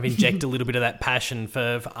to kind of inject a little bit of that passion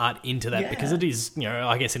for art into that because it is,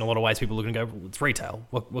 I guess in a lot of ways people look and go, well, it's retail.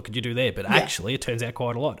 What could you do there? But actually, it turns out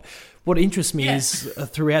quite a lot. What interests me is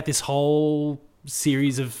throughout this whole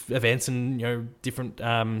series of events and, different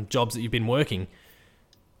jobs that you've been working,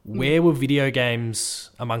 where were video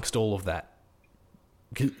games amongst all of that?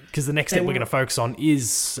 Because the next step we're going to focus on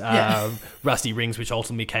is Rusty Rings, which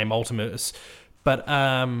ultimately became Ultimus. But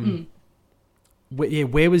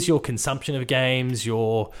where was your consumption of games,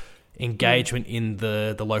 your engagement in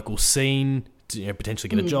the local scene, to potentially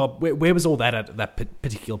get a job? Where was all that at that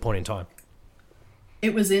particular point in time?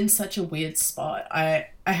 It was in such a weird spot. I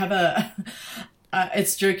have a...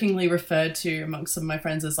 it's jokingly referred to amongst some of my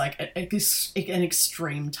friends as like an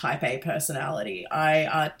extreme type A personality.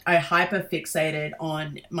 I hyper fixated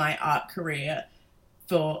on my art career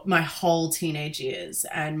for my whole teenage years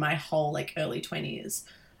and my whole like early 20s.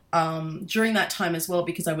 During that time as well,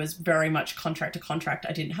 because I was very much contract to contract,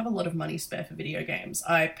 I didn't have a lot of money spare for video games.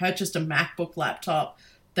 I purchased a MacBook laptop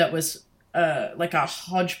that was like a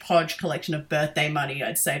hodgepodge collection of birthday money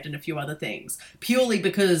I'd saved and a few other things, purely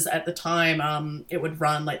because at the time it would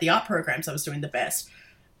run like the art programs I was doing the best.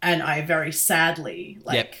 And I very sadly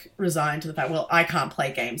resigned to the fact, well, I can't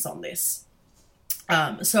play games on this.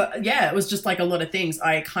 So it was just like a lot of things.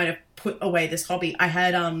 I kind of put away this hobby.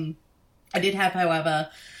 I did have, however,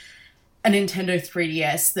 a Nintendo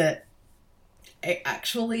 3DS that I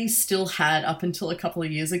actually still had up until a couple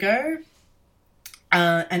of years ago.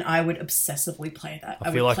 And I would obsessively play that.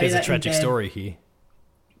 I feel like there's a tragic story here.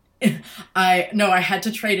 I had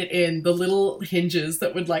to trade it in. The little hinges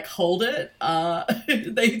that would like hold it,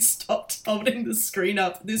 they stopped holding the screen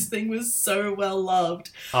up. This thing was so well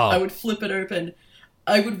loved. I would flip it open.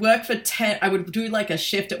 I would work for 10. I would do like a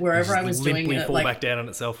shift at wherever I was doing it. Fall back down on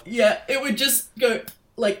itself. Yeah, it would just go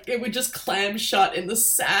like it would just clam shut in the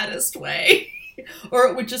saddest way. Or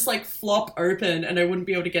it would just like flop open and I wouldn't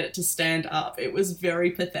be able to get it to stand up. It was very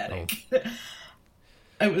pathetic.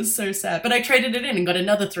 It was so sad. But I traded it in and got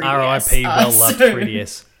another 3DS. R.I.P. Well-loved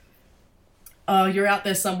 3DS. Oh, you're out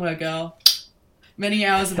there somewhere, girl. Many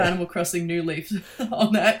hours of Animal Crossing New Leaf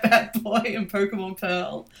on that bad boy and Pokemon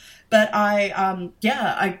Pearl. But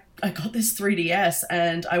I got this 3DS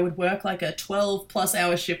and I would work like a 12-plus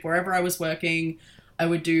hour shift wherever I was working. I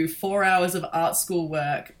would do 4 hours of art school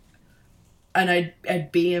work. And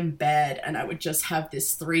I'd be in bed and I would just have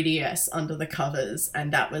this 3DS under the covers.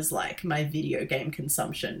 And that was like my video game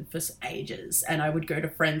consumption for ages. And I would go to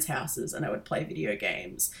friends' houses and I would play video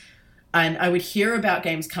games. And I would hear about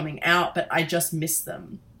games coming out, but I just missed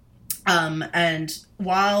them. And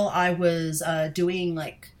while I was doing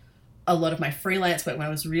like a lot of my freelance work, when I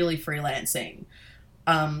was really freelancing,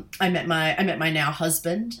 I met my now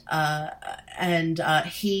husband. And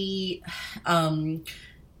he...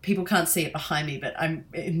 people can't see it behind me, but I'm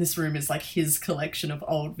in this room is like his collection of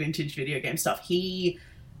old vintage video game stuff. He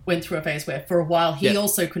went through a phase where for a while he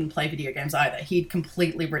also couldn't play video games either. He'd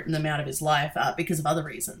completely written them out of his life because of other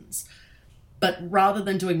reasons. But rather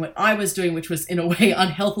than doing what I was doing, which was in a way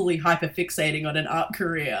unhealthily hyperfixating on an art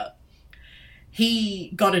career,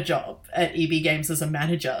 he got a job at EB Games as a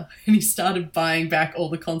manager and he started buying back all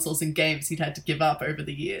the consoles and games he'd had to give up over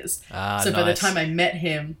the years. By the time I met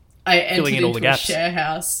him, I entered into a share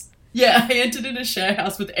house. Yeah, I entered in a share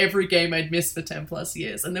house with every game I'd missed for 10 plus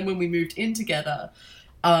years. And then when we moved in together,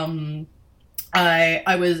 I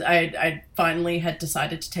finally had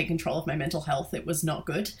decided to take control of my mental health. It was not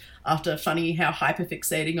good. After funny how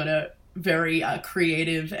hyperfixating on a very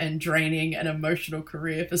creative and draining and emotional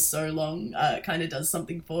career for so long kind of does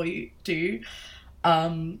something for you too.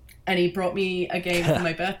 And he brought me a game for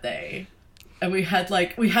my birthday. And we had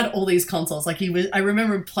all these consoles. Like I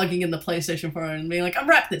remember him plugging in the PlayStation 4 and being like,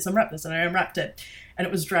 unwrap this, and I unwrapped it. And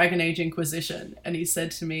it was Dragon Age Inquisition. And he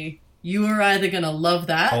said to me, you are either going to love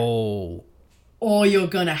that or you're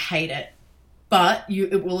gonna hate it. But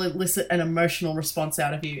it will elicit an emotional response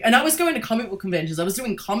out of you. And I was going to comic book conventions. I was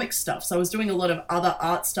doing comic stuff. So I was doing a lot of other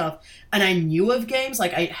art stuff. And I knew of games.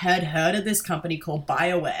 Like, I had heard of this company called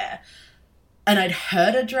BioWare. And I'd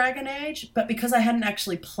heard of Dragon Age. But because I hadn't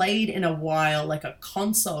actually played in a while, like a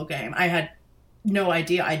console game, I had no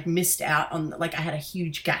idea. I'd missed out on, like, I had a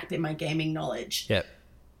huge gap in my gaming knowledge. Yep.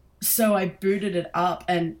 So I booted it up,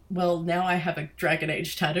 and well, now I have a Dragon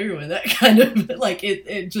Age tattoo, and that kind of like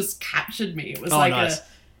it just captured me. It was nice.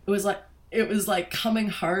 It was like coming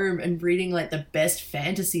home and reading like the best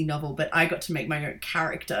fantasy novel, but I got to make my own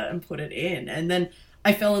character and put it in. And then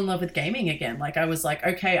I fell in love with gaming again. Like, I was like,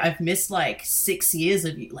 okay, I've missed like 6 years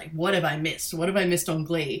of you. Like, what have I missed? What have I missed on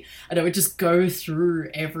Glee? And I would just go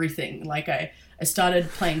through everything. Like, I started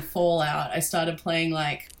playing Fallout. I started playing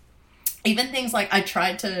like. Even things like I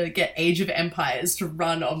tried to get Age of Empires to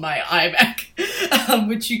run on my iMac,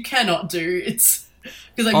 which you cannot do. It's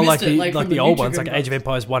because I missed it. Like the old ones, like Age of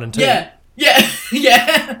Empires 1 and 2. Yeah.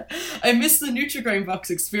 I missed the Nutri-Grain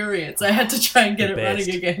box experience. I had to try and get it running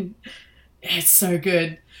again. It's so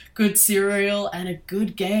good. Good cereal and a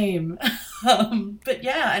good game. But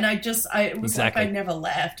yeah, and it was like I never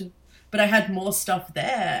left. But I had more stuff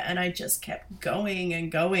there, and I just kept going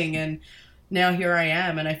and going, and now here I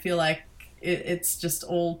am, and I feel like it's just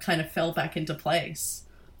all kind of fell back into place.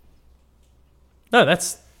 No,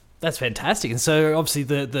 that's fantastic. And so obviously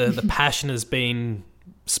the passion has been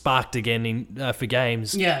sparked again for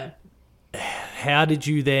games. Yeah. How did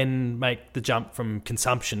you then make the jump from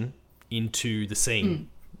consumption into the scene?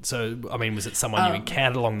 So, I mean, was it someone you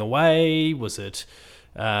encountered along the way? Was it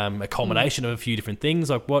a culmination of a few different things?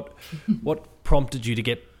 Like, what prompted you to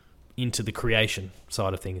get into the creation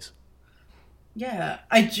side of things? Yeah,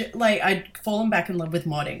 I'd fallen back in love with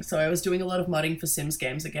modding. So I was doing a lot of modding for Sims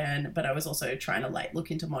games again, but I was also trying to like look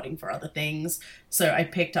into modding for other things. So I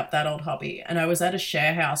picked up that old hobby, and I was at a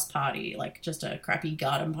share house party, like just a crappy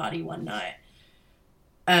garden party one night.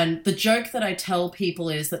 And the joke that I tell people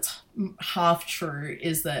that's half true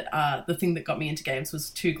is that the thing that got me into games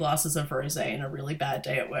was 2 glasses of rosé and a really bad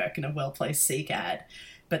day at work and a well-placed Seek ad.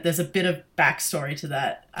 But there's a bit of backstory to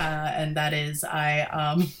that, and that is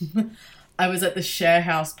I was at the share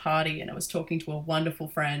house party, and I was talking to a wonderful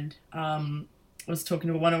friend. I was talking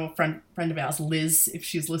to a wonderful friend of ours, Liz, if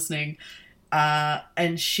she's listening.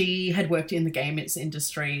 And she had worked in the games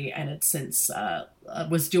industry and had since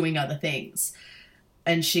was doing other things.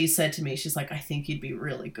 And she said to me, she's like, I think you'd be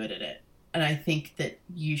really good at it. And I think that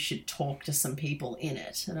you should talk to some people in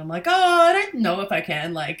it. And I'm like, oh, I don't know if I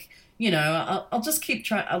can. Like, you know, I'll just keep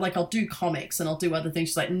trying. Like, I'll do comics and I'll do other things.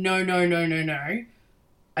 She's like, no.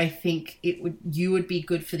 I think you would be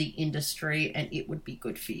good for the industry, and it would be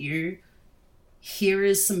good for you. Here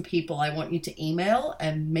is some people I want you to email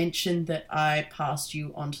and mention that I passed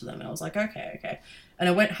you on to them. And I was like, okay. And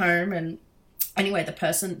I went home, and anyway,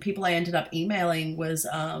 people I ended up emailing was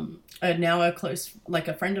now a close, like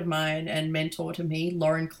a friend of mine and mentor to me,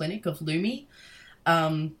 Lauren Clinic of Lumi,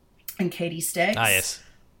 and Katie Staggs. Ah, yes.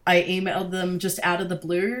 I emailed them just out of the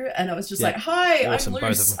blue, and I was just like, hi, awesome. I'm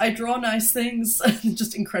Luce. I draw nice things.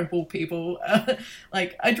 Just incredible people.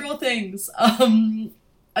 Like, I draw things.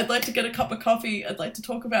 I'd like to get a cup of coffee. I'd like to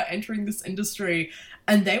talk about entering this industry.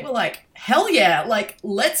 And they were like, hell yeah, like,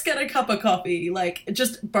 let's get a cup of coffee. Like,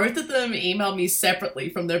 just both of them emailed me separately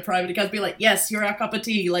from their private accounts, be like, yes, you're our cup of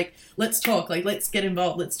tea. Like, let's talk. Like, let's get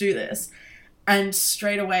involved. Let's do this. And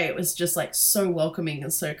straight away, it was just like so welcoming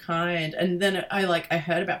and so kind. And then I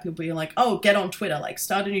heard about people being like, oh, get on Twitter, like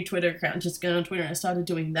start a new Twitter account, just get on Twitter. And I started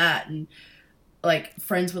doing that. And like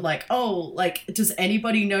friends were like, oh, like, does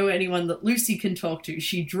anybody know anyone that Lucy can talk to?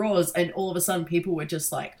 She draws. And all of a sudden people were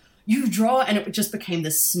just like, you draw? And it just became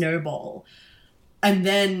this snowball. And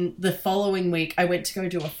then the following week I went to go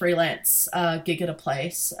do a freelance gig at a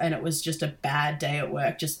place, and it was just a bad day at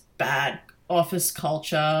work, just bad office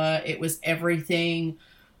culture. It was everything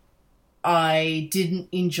I didn't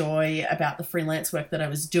enjoy about the freelance work that I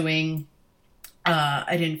was doing.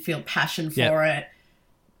 I didn't feel passion for it.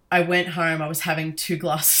 I went home, I was having 2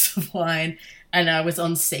 glasses of wine, and I was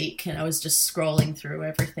on Seek, and I was just scrolling through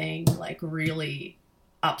everything, like really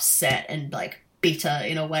upset and like bitter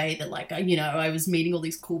in a way that, like, you know, I was meeting all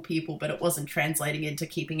these cool people, but it wasn't translating into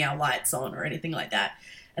keeping our lights on or anything like that.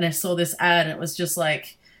 And I saw this ad, and it was just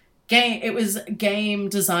like, it was game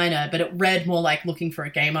designer, but it read more like looking for a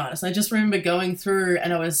game artist. And I just remember going through,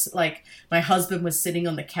 and I was like, my husband was sitting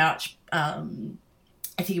on the couch. I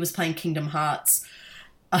think he was playing Kingdom Hearts.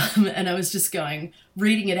 And I was just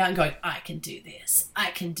reading it out and going, I can do this.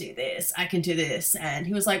 I can do this. I can do this. And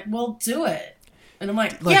he was like, well, do it. And I'm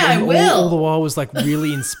like, yeah, I will. All the while was like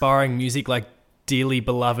really inspiring music, like Dearly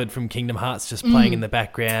Beloved from Kingdom Hearts just playing in the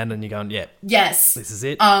background, and you're going, yeah, Yes. this is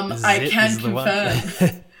it. I can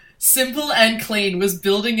confirm. Simple and Clean was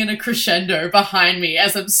building in a crescendo behind me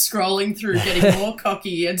as I'm scrolling through, getting more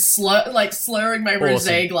cocky and slurring my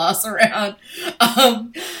rosé glass around.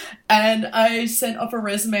 And I sent off a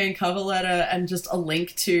resume and cover letter and just a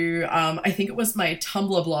link to, I think it was my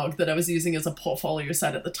Tumblr blog that I was using as a portfolio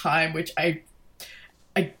site at the time, which I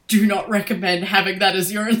do not recommend having that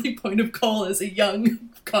as your only point of call as a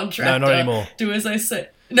young contractor. No, not anymore. Do as I say.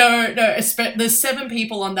 No. There's 7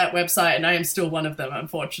 people on that website, and I am still one of them,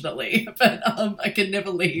 unfortunately. But I can never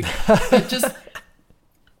leave. But just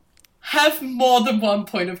have more than one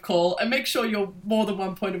point of call, and make sure your more than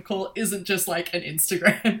one point of call isn't just like an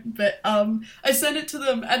Instagram. But I sent it to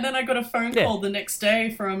them, and then I got a phone call the next day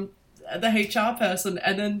from the HR person,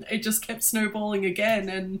 and then it just kept snowballing again.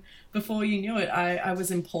 And before you knew it, I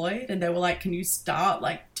was employed, and they were like, "Can you start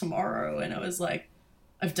like tomorrow?" And I was like,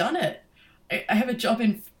 "I've done it. I have a job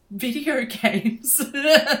in video games."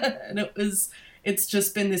 And it's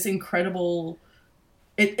just been this incredible,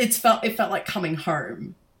 it felt like coming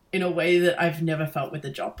home in a way that I've never felt with a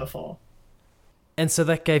job before. And so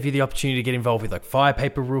that gave you the opportunity to get involved with like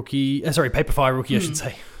Paper Fire Rookie, I should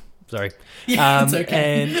say. Sorry. Yeah, it's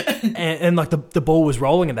okay. and like the ball was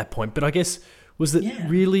rolling at that point, but I guess was it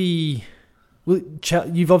really... Well,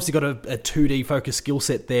 you've obviously got a 2D focused skill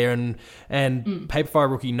set there, and Paper Fire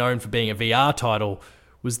Rookie, known for being a VR title,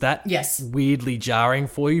 was that weirdly jarring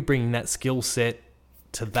for you, bringing that skill set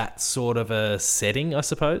to that sort of a setting, I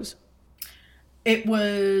suppose? It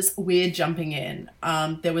was weird jumping in.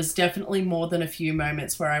 There was definitely more than a few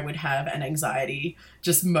moments where I would have an anxiety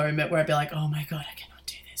just moment where I'd be like, oh my God, I cannot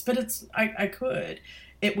do this. But I could.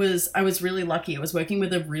 I was really lucky. I was working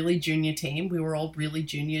with a really junior team. We were all really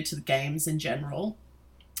junior to the games in general.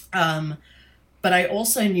 But I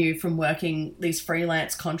also knew from working these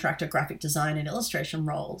freelance contractor graphic design and illustration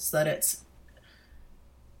roles that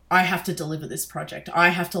I have to deliver this project. I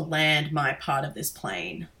have to land my part of this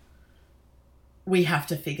plane. We have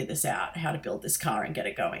to figure this out, how to build this car and get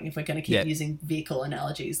it going, if we're going to keep using vehicle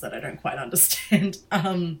analogies that I don't quite understand.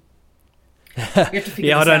 We have to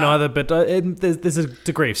figure I don't out. either, but there's a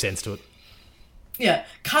degree of sense to it. Yeah,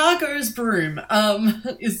 car goes broom.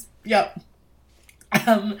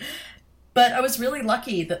 But I was really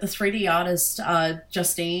lucky that the 3D artist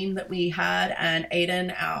Justine that we had and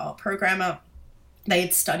Aiden, our programmer, they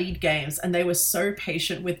had studied games, and they were so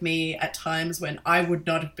patient with me at times when I would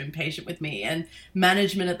not have been patient with me. And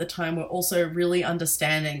management at the time were also really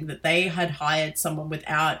understanding that they had hired someone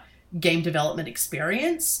without game development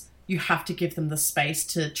experience. You have to give them the space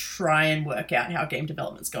to try and work out how game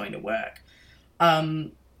development's going to work.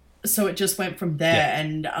 So it just went from there.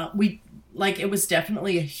 And it was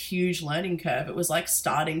definitely a huge learning curve. It was like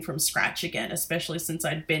starting from scratch again, especially since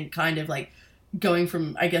I'd been kind of like going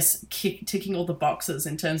from, I guess, ticking all the boxes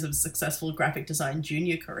in terms of a successful graphic design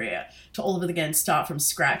junior career to all of it again, start from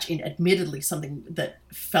scratch in admittedly something that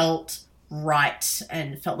felt right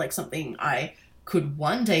and felt like something I could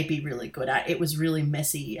one day be really good at. It was really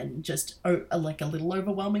messy and just like a little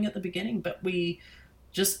overwhelming at the beginning, but we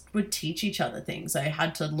just would teach each other things. I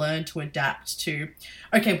had to learn to adapt to,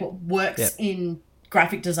 okay, what works in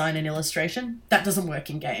graphic design and illustration, that doesn't work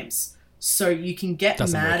in games. So you can get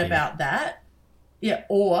mad about that. Yeah,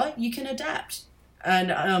 or you can adapt.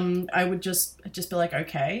 And I would just be like,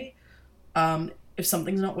 okay, if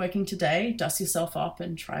something's not working today, dust yourself up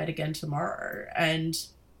and try it again tomorrow. And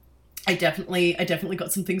I definitely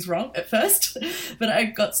got some things wrong at first, but I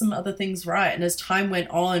got some other things right. And as time went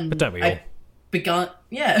on, but don't we all?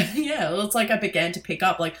 It's like I began to pick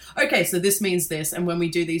up like, okay, so this means this, and when we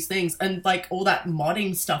do these things, and like all that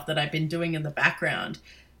modding stuff that I've been doing in the background,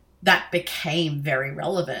 that became very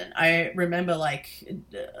relevant. I remember like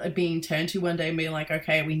being turned to one day and being like,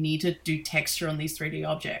 okay, we need to do texture on these 3D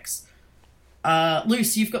objects.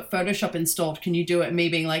 Luce, you've got Photoshop installed. Can you do it? And me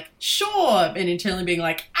being like, sure. And internally being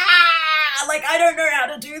like, like, I don't know how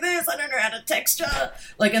to do this. I don't know how to texture.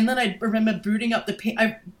 Like, and then I remember booting up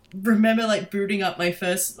booting up my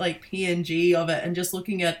first like PNG of it and just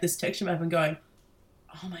looking at this texture map and going,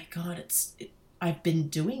 oh my God, I've been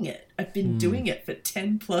doing it. I've been doing it for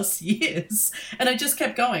 10 plus years. And I just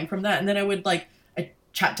kept going from that. And then I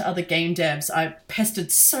chat to other game devs. I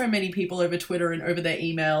pestered so many people over Twitter and over their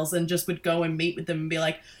emails and just would go and meet with them and be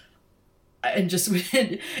like, and just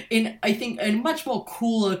in, I think, a much more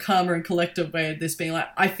cooler, calmer and collective way of this being like,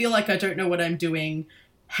 I feel like I don't know what I'm doing.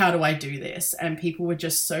 How do I do this? And people were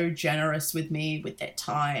just so generous with me, with their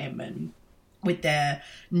time and with their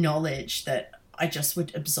knowledge that I just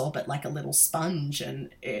would absorb it like a little sponge. And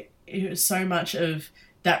it was so much of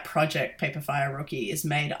that project, Paper Fire Rookie, is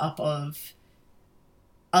made up of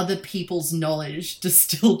other people's knowledge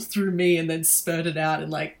distilled through me and then spurted out in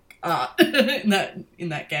like art in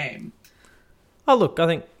that game. Oh, look,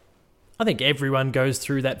 I think everyone goes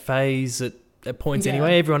through that phase at points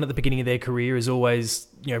anyway. Everyone at the beginning of their career is always,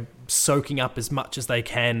 soaking up as much as they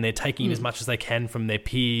can. They're taking in as much as they can from their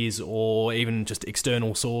peers or even just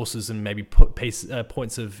external sources and maybe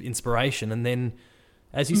points of inspiration. And then,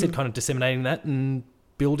 as you said, kind of disseminating that and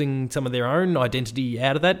building some of their own identity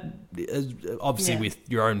out of that, obviously with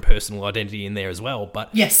your own personal identity in there as well. But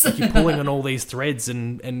yes, you're pulling on all these threads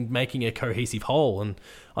and making a cohesive whole. And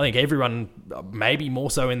I think everyone, maybe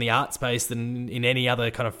more so in the art space than in any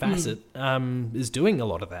other kind of facet, is doing a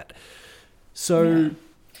lot of that. So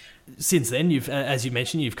since then, you've, as you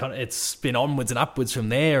mentioned, it's been onwards and upwards from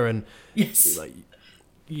there. And you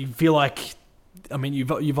feel like, I mean,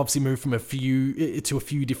 you've obviously moved from a few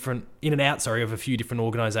different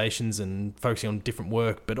organisations and focusing on different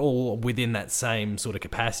work, but all within that same sort of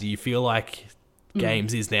capacity. You feel like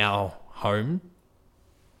games is now home.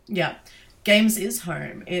 Yeah, games is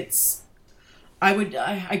home.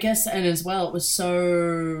 I guess, and as well, it was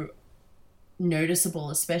so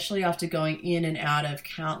noticeable, especially after going in and out of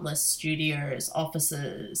countless studios,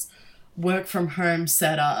 offices, work from home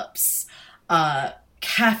setups,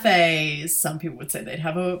 cafes. Some people would say they'd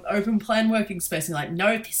have an open plan working space and like,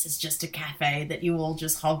 no, this is just a cafe that you all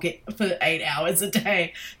just hog it for 8 hours a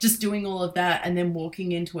day, just doing all of that, and then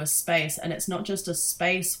walking into a space. And it's not just a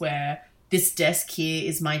space where this desk here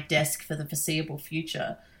is my desk for the foreseeable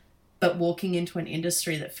future, but walking into an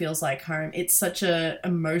industry that feels like home. It's such a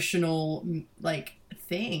emotional like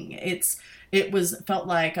thing. Felt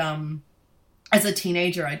like as a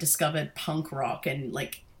teenager I discovered punk rock, and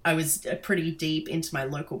like I was pretty deep into my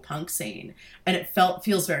local punk scene, and it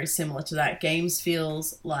feels very similar to that. Games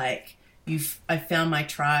feels like I found my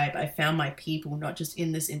tribe, I found my people, not just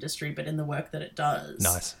in this industry, but in the work that it does.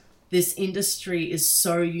 Nice. This industry is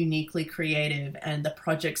so uniquely creative, and the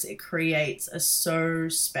projects it creates are so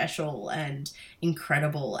special and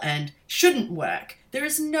incredible and shouldn't work. There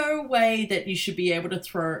is no way that you should be able to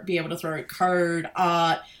throw code,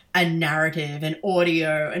 art, and narrative and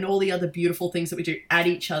audio and all the other beautiful things that we do at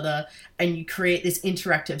each other, and you create this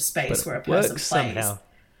interactive space where a person plays. Somehow.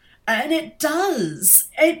 And it does.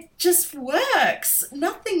 It just works.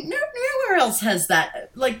 Nowhere else has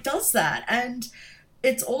that, does that. And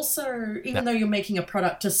it's also, even though you're making a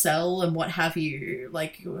product to sell and what have you,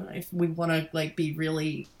 if we want to be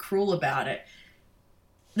really cruel about it,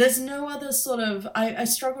 there's no other sort of, I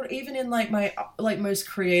struggled even in my most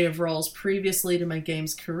creative roles previously to my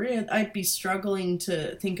games career. I'd be struggling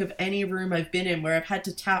to think of any room I've been in where I've had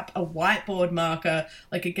to tap a whiteboard marker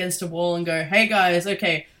against a wall and go, hey guys,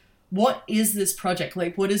 okay, what is this project?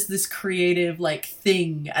 What is this creative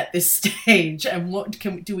thing at this stage, and what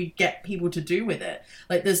do we get people to do with it?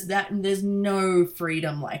 There's that, and there's no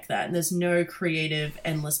freedom like that, and there's no creative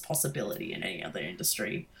endless possibility in any other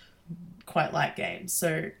industry quite like games.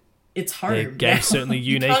 So it's home. Yeah, games certainly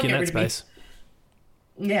unique in that space.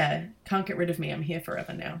 Yeah, can't get rid of me. I'm here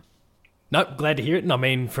forever now. Nope, glad to hear it. And I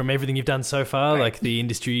mean, from everything you've done so far, right, the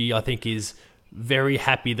industry, I think, is very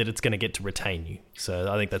happy that it's going to get to retain you. So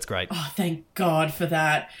I think that's great. Oh, thank God for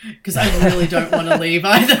that, because I really don't want to leave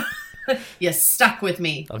either. You're stuck with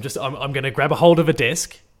me. I'm going to grab a hold of a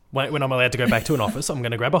desk when I'm allowed to go back to an office. I'm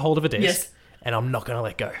going to grab a hold of a desk, and I'm not going to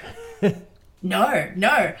let go.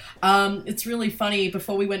 No. It's really funny.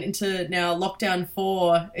 Before we went into now lockdown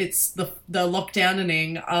 4, it's the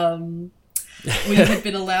lockdowning. We had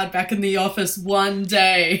been allowed back in the office one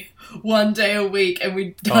day a week, and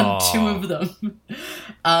we'd done 2 of them.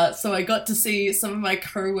 So I got to see some of my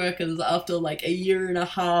co-workers after a year and a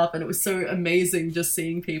half, and it was so amazing just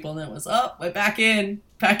seeing people, and it was, we're back in.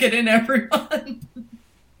 Pack it in, everyone.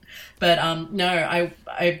 But no,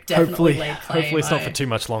 I definitely laid claim. Hopefully it's not for too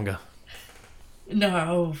much longer.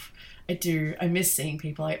 No, I do. I miss seeing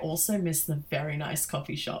people. I also miss the very nice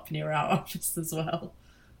coffee shop near our office as well.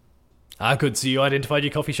 Good. So you identified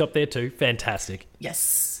your coffee shop there too. Fantastic.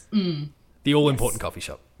 Yes. The all-important coffee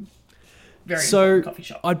shop. Very important coffee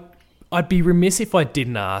shop. I'd be remiss if I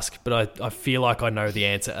didn't ask, but I feel like I know the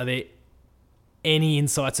answer. Are there any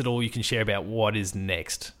insights at all you can share about what is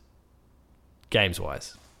next,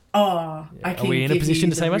 games-wise? I can. Are we in a position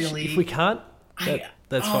to say much? If we can't,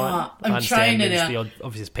 that's fine. I'm trying to now. The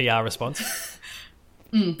obvious PR response.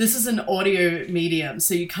 This is an audio medium,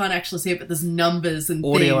 so you can't actually see it, but there's numbers and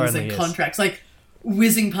audio things only, and contracts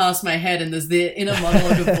whizzing past my head, and there's the inner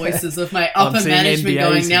monologue of voices of my upper management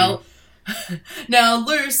NDAs going, now,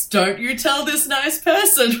 Luce, don't you tell this nice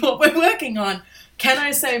person what we're working on. Can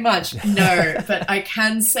I say much? No, but I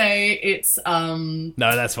can say it's No,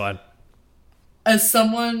 that's fine. as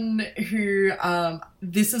someone who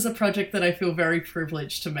this is a project that I feel very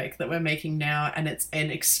privileged to make, that we're making now, and it's an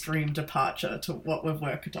extreme departure to what we've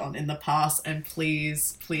worked on in the past, and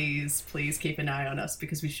please keep an eye on us,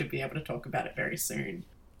 because we should be able to talk about it very soon.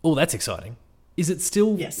 Oh, that's exciting. Is it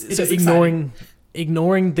still... Yes, it so is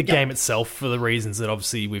ignoring the game itself for the reasons that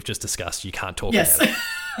obviously we've just discussed, you can't talk Yes. about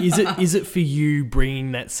it. Is it for you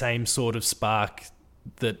bringing that same sort of spark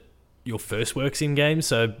that your first works in games?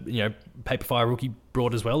 So, you know, Paperfire Rookie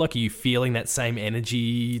brought as well. Like, are you feeling that same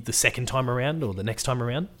energy the second time around or the next time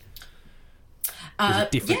around? Is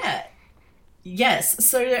it different? Yeah. Yes.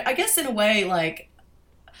 So I guess in a way, like,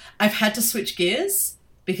 I've had to switch gears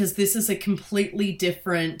because this is a completely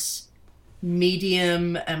different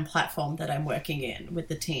medium and platform that I'm working in with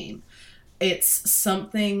the team. It's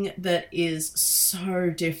something that is so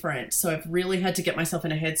different. So I've really had to get myself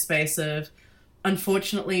in a headspace of,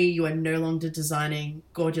 unfortunately, you are no longer designing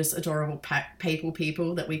gorgeous, adorable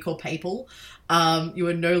people that we call people. You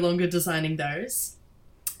are no longer designing those.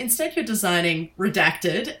 Instead, you're designing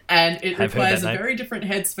Redacted, and it requires a very different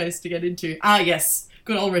headspace to get into. Ah, yes.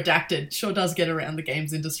 Good old Redacted. Sure does get around the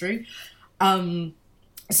games industry.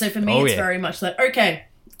 So for me, it's very much that, okay,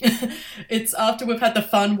 it's after we've had the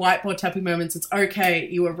fun whiteboard tapping moments, it's okay,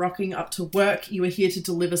 you are rocking up to work, you are here to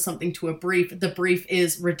deliver something to a brief. The brief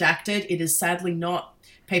is Redacted. It is sadly not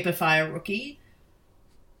Paperfire Rookie.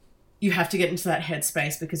 You have to get into that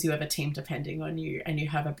headspace because you have a team depending on you, and you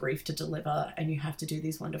have a brief to deliver, and you have to do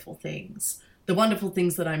these wonderful things. The wonderful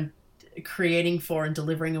things that I'm creating for and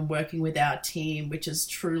delivering and working with our team, which is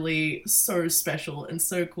truly so special and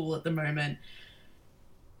so cool at the moment,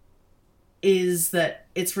 is that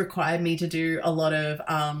it's required me to do a lot of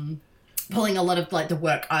pulling a lot of like the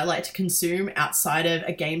work I like to consume outside of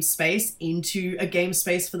a game space into a game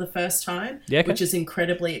space for the first time, which is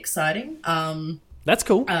incredibly exciting. That's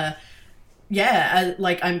cool.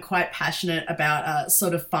 Like I'm quite passionate about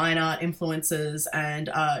sort of fine art influences and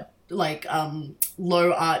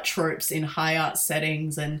low art tropes in high art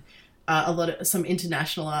settings, and some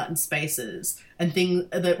international art and spaces and things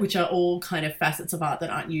that which are all kind of facets of art that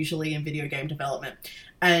aren't usually in video game development.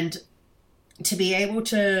 And to be able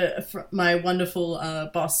to, my wonderful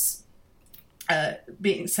boss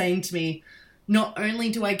saying to me, not only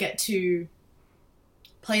do I get to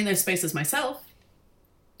play in those spaces myself,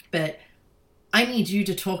 but I need you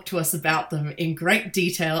to talk to us about them in great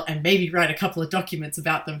detail and maybe write a couple of documents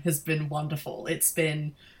about them, has been wonderful. It's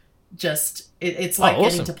been just, it's like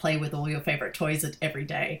getting to play with all your favorite toys every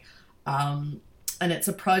day. And it's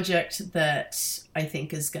a project that I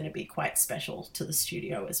think is going to be quite special to the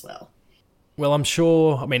studio as well. Well, I'm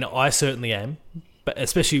sure, I mean, I certainly am, but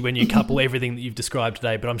especially when you couple everything that you've described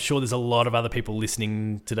today, but I'm sure there's a lot of other people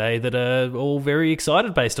listening today that are all very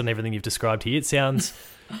excited based on everything you've described here. It sounds,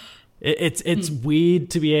 it's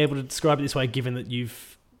weird to be able to describe it this way, given that you've,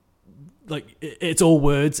 like, it's all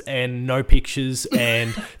words and no pictures,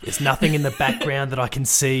 and there's nothing in the background that I can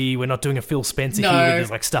see. We're not doing a Phil Spencer here.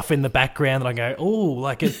 There's like stuff in the background that I go, oh,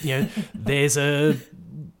 like, there's a,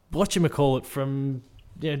 whatchamacallit from,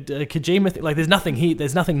 Kojima. Like, there's nothing here.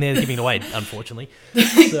 There's nothing there giving it away, unfortunately.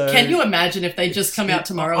 So, can you imagine if they just come out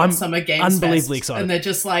tomorrow on Summer Games unbelievably Fest, excited. and they're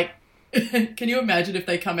just like, can you imagine if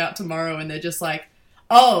they come out tomorrow and they're just like,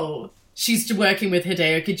 oh, she's working with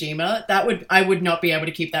Hideo Kojima? I would not be able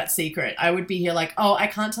to keep that secret. I would be here like, oh, I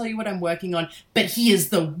can't tell you what I'm working on, but he is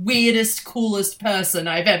the weirdest, coolest person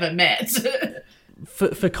I've ever met.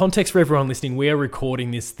 For context for everyone listening, we are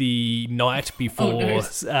recording this the night before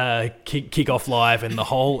kick-off live and the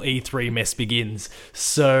whole E3 mess begins.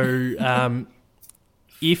 So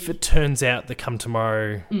if it turns out that come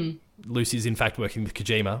tomorrow, Lucy's in fact working with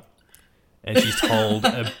Kojima and she's told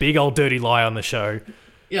a big old dirty lie on the show,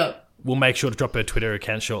 we'll make sure to drop her Twitter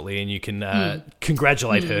account shortly, and you can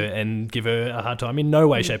congratulate her and give her a hard time in no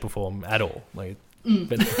way, shape or form at all. Like,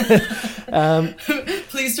 but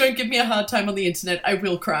please don't give me a hard time on the internet. I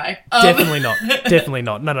will cry. Definitely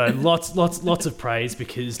not. No. Lots of praise,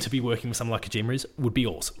 because to be working with someone like Kojima would be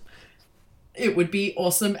awesome. It would be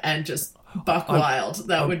awesome and just buck wild.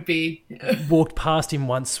 That would be. Walked past him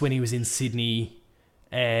once when he was in Sydney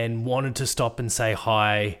and wanted to stop and say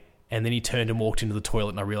hi. And then he turned and walked into the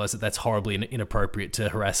toilet, and I realised that that's horribly inappropriate to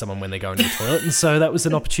harass someone when they go into the toilet. And so that was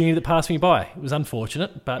an opportunity that passed me by. It was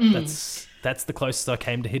unfortunate, but that's the closest I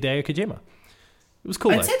came to Hideo Kojima. It was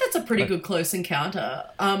cool. I'd though. say that's a pretty good close encounter.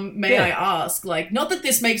 May Yeah. I ask, like, not that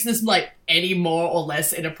this makes this like any more or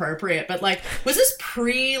less inappropriate, but like, was this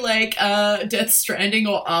pre like Death Stranding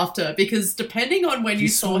or after? Because depending on when you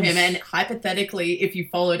This saw was- him, and hypothetically if you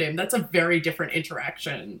followed him, that's a very different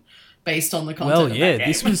interaction based on the content. Well, of yeah, that game.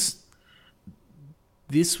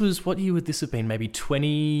 this was what year would this have been? Maybe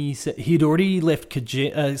 20. He'd already left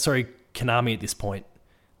Konami at this point.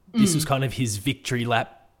 This was kind of his victory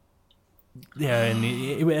lap. Yeah, and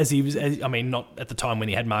I mean, not at the time when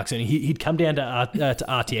he had Mark Cerny. He'd come down to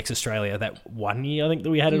RTX Australia that 1 year, I think, that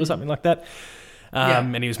we had it or something like that.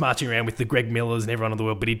 And he was marching around with the Greg Millers and everyone in the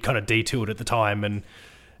world, but he'd kind of detoured at the time. And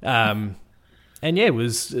yeah, it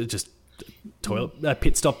was just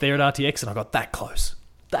pit stop there at RTX, and I got that close.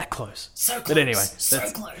 So close. But anyway, so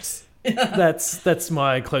close. that's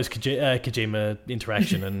my close Kojima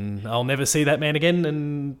interaction, and I'll never see that man again,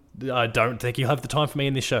 and I don't think he'll have the time for me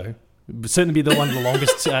in this show. It would certainly be one of the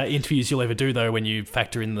longest interviews you'll ever do, though, when you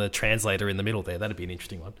factor in the translator in the middle there. That'd be an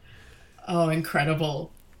interesting one. Oh,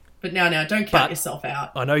 incredible. But now, don't count yourself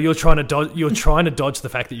out. I know you're trying to dodge the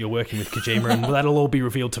fact that you're working with Kojima, and that'll all be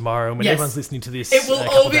revealed tomorrow. And when Yes. everyone's listening to this, It will a all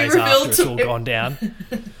couple be days revealed after it's to- all gone down.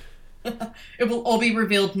 It will all be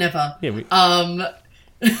revealed never. Yeah,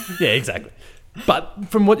 yeah, exactly. But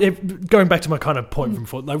from going back to my kind of point from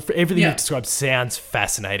before, like, everything you've described sounds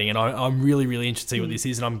fascinating, and I'm really, really interested to see what this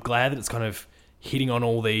is, and I'm glad that it's kind of hitting on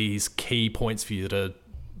all these key points for you that are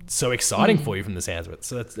so exciting for you from the sounds of it.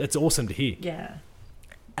 So that's awesome to hear. Yeah.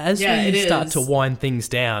 As Yeah, we it start is. to wind things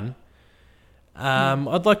down,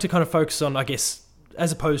 I'd like to kind of focus on, I guess,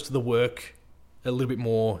 as opposed to the work, a little bit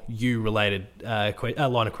more you-related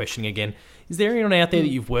line of questioning again. Is there anyone out there that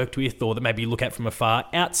you've worked with, or that maybe you look at from afar,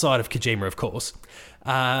 outside of Kojima, of course,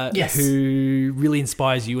 Yes. who really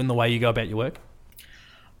inspires you in the way you go about your work?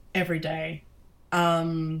 Every day.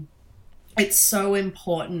 It's so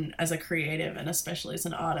important as a creative, and especially as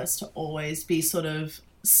an artist, to always be sort of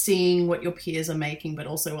seeing what your peers are making, but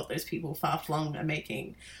also what those people far flung are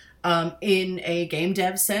making. In a game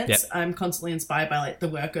dev sense, Yep. I'm constantly inspired by like the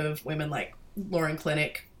work of women like Lauren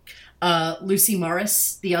Clinic, Lucy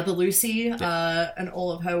Morris, the other Lucy, and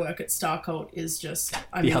all of her work at Starcult is just,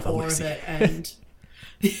 I'm The in other awe Lucy. of it. And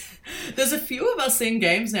there's a few of us in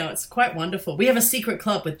games now. It's quite wonderful. We have a secret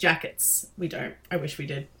club with jackets. We don't. I wish we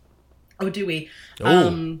did. Or do we?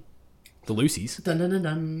 Oh. The Lucy's. Dun dun dun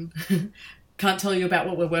dun. Can't tell you about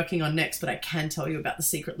what we're working on next, but I can tell you about the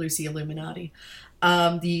secret Lucy Illuminati.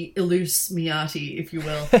 The Illuminati, if you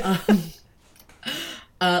will.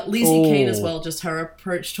 Lizzie Kane as well, just her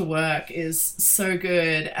approach to work is so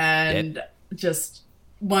good, and just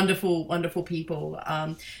wonderful, wonderful people.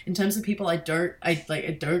 In terms of people I don't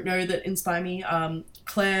know that inspire me,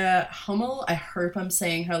 Claire Hummel, I hope I'm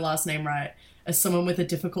saying her last name right. As someone with a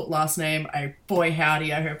difficult last name, boy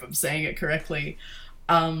howdy, I hope I'm saying it correctly.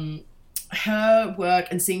 Her work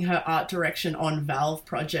and seeing her art direction on Valve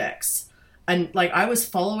projects. And like, I was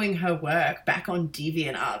following her work back on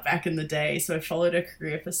DeviantArt back in the day, so I followed her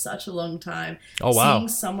career for such a long time. Oh, wow. Seeing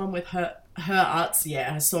someone with her arts,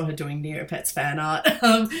 I saw her doing Neopets fan art,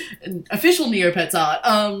 and official Neopets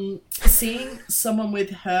art. Seeing someone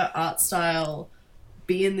with her art style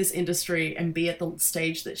be in this industry and be at the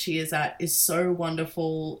stage that she is at is so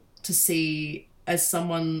wonderful to see, as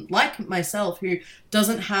someone like myself who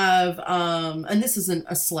doesn't have, and this isn't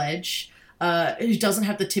a sledge, who doesn't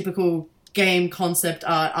have the typical game concept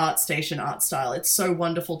art, ArtStation art style. It's so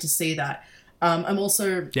wonderful to see that. I'm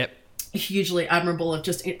also hugely admirable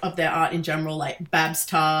of their art in general, like Babs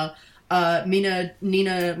Tarr, Nina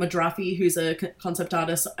Madrafi, who's a concept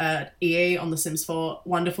artist at EA on The Sims 4.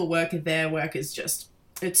 Wonderful work. Their work is just,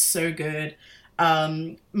 it's so good.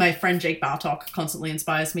 My friend Jake Bartok constantly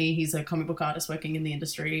inspires me. He's a comic book artist working in the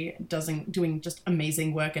industry, doing just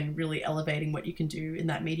amazing work and really elevating what you can do in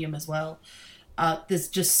that medium as well. There's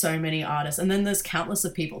just so many artists. And then there's countless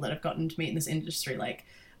of people that have gotten to meet in this industry, like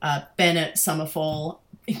Bennett Summerfall,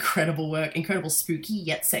 incredible work, incredible spooky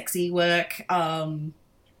yet sexy work.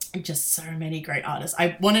 Just so many great artists.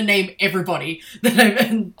 I want to name everybody that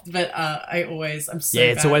I'm so it's bad always at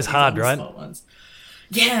these hard, on the right? spot ones.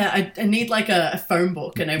 Yeah, I need like a phone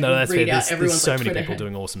book, and I will that's read fair. out everyone's There's so like, many Twitter people handle.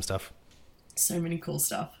 doing awesome stuff. So many cool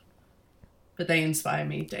stuff. But they inspire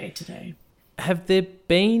me day to day. Have there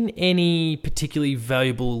been any particularly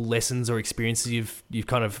valuable lessons or experiences you've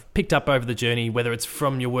kind of picked up over the journey, whether it's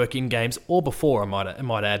from your work in games or before, I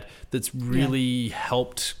might add, that's really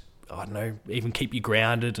helped, I don't know, even keep you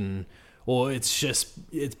grounded, or it's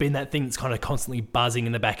been that thing that's kind of constantly buzzing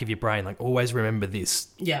in the back of your brain, like, always remember this.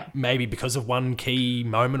 Yeah. Maybe because of one key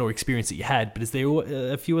moment or experience that you had, but is there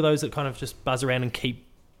a few of those that kind of just buzz around and keep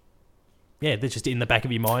they're just in the back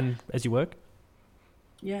of your mind as you work?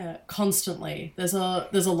 Yeah, constantly. There's a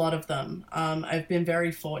lot of them. I've been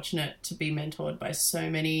very fortunate to be mentored by so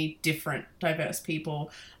many different, diverse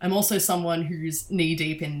people. I'm also someone who's knee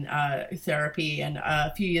deep in therapy. And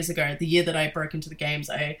a few years ago, the year that I broke into the games,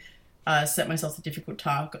 I set myself the difficult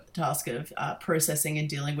task of processing and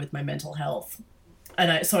dealing with my mental health.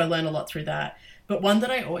 And so I learned a lot through that. But one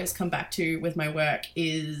that I always come back to with my work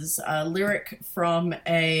is a lyric from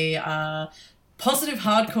a positive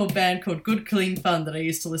hardcore band called Good Clean Fun that I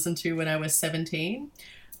used to listen to when I was 17.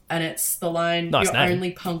 And it's the line, nice "You're name.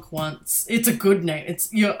 only punk once." It's a good name.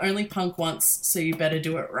 It's "You're only punk once, so you better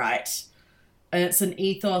do it right." And it's an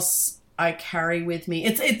ethos I carry with me.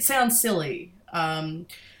 It sounds silly,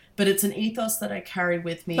 but it's an ethos that I carry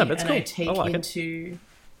with me, and cool. I take I like into...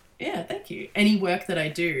 Yeah, thank you. Any work that I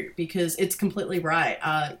do, because it's completely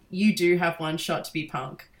right. You do have one shot to be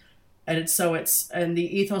punk. And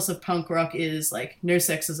the ethos of punk rock is like no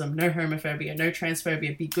sexism, no homophobia, no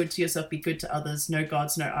transphobia, be good to yourself, be good to others, no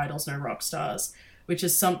gods, no idols, no rock stars, which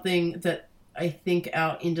is something that I think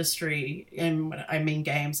our industry, and I mean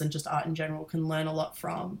games and just art in general, can learn a lot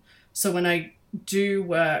from. So when I do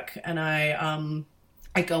work and I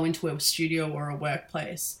go into a studio or a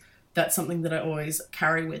workplace, that's something that I always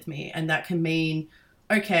carry with me. And that can mean,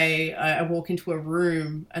 okay, I walk into a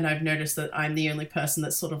room and I've noticed that I'm the only person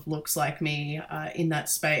that sort of looks like me in that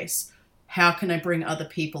space. How can I bring other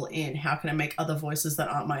people in? How can I make other voices that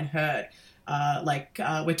aren't mine heard?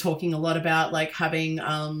 We're talking a lot about like having,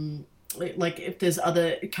 like if there's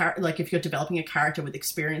other, like if you're developing a character with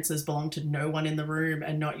experiences belong to no one in the room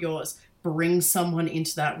and not yours, bring someone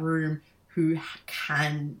into that room who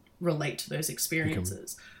can relate to those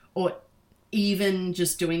experiences. Or even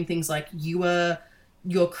just doing things like you're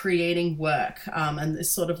creating work, and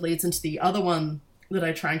this sort of leads into the other one that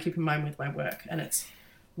I try and keep in mind with my work, and it's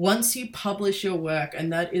once you publish your work,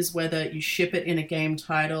 and that is whether you ship it in a game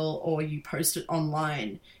title or you post it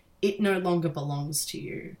online, it no longer belongs to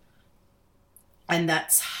you. And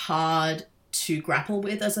that's hard to grapple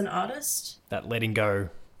with as an artist. That letting go.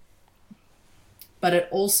 But it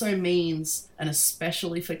also means, and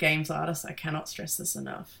especially for games artists, I cannot stress this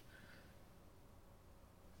enough,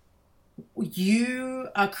 you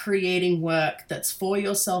are creating work that's for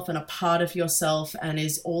yourself and a part of yourself and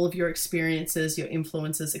is all of your experiences, your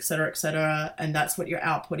influences, etc., and that's what you're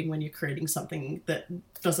outputting when you're creating something that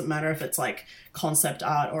doesn't matter if it's like concept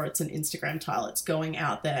art or it's an Instagram tile. It's going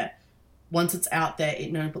out there. Once it's out there, it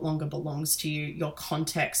no longer belongs to you. Your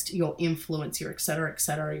context, your influence, your etc.,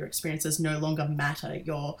 your experiences no longer matter.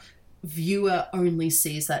 Your viewer only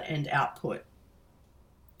sees that end output.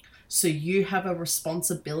 So you have a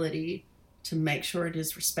responsibility to make sure it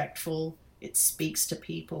is respectful, it speaks to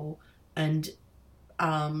people, and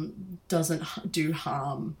doesn't do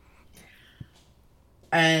harm.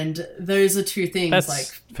 And those are two things. That's like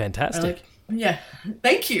fantastic. Yeah,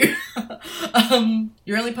 thank you.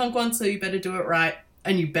 You're only punk once, so you better do it right.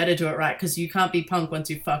 And you better do it right, because you can't be punk once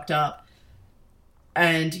you've fucked up.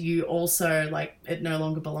 And you also, like, it no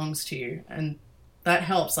longer belongs to you. And that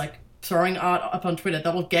helps. Like, throwing art up on Twitter,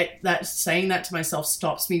 that'll get that, saying that to myself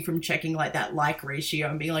stops me from checking like that like ratio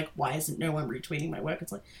and being like, why isn't no one retweeting my work?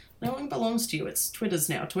 It's like, no one belongs to you. It's Twitter's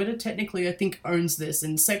now. Twitter technically, I think, owns this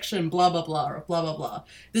in section blah, blah, blah, or blah, blah, blah.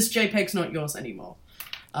 This JPEG's not yours anymore.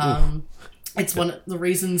 It's one of the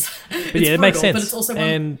reasons. But it's yeah, it brutal, makes sense. But it's also one,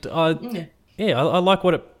 and I like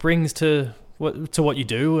what it brings to what you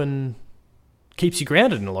do and keeps you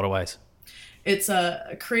grounded in a lot of ways. It's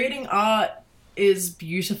creating art is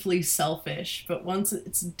beautifully selfish, but once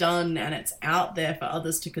it's done and it's out there for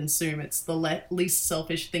others to consume, it's the least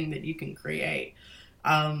selfish thing that you can create.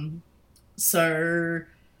 So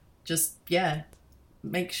just, yeah,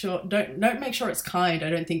 make sure, don't make sure it's kind. I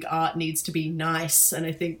don't think art needs to be nice, and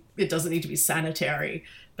I think it doesn't need to be sanitary,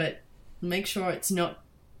 but make sure it's not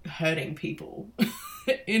hurting people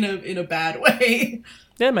in a bad way.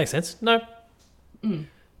 Yeah, it makes sense. No,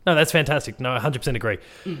 that's fantastic. No, 100% agree.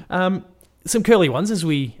 Some curly ones as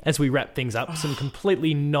we wrap things up. Some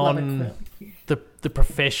completely non the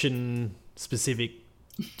profession specific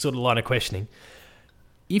sort of line of questioning.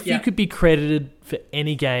 If you could be credited for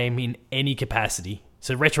any game in any capacity,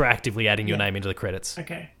 so retroactively adding your name into the credits,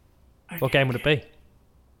 what game would it be?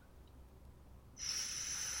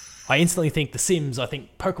 I instantly think The Sims. I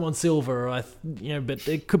think Pokemon Silver. But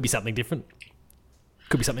it could be something different.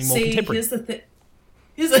 Could be something more contemporary.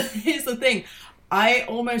 Here's the thing. I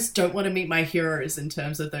almost don't want to meet my heroes in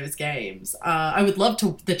terms of those games. I would love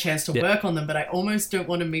the chance to work on them, but I almost don't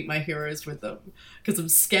want to meet my heroes with them because I'm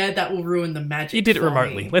scared that will ruin the magic. You did it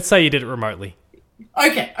remotely. Let's say you did it remotely.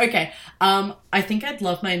 Okay. I think I'd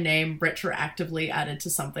love my name retroactively added to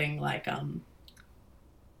something like I'm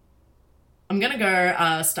gonna go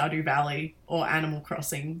Stardew Valley or Animal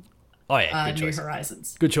Crossing. Oh yeah, good New choice.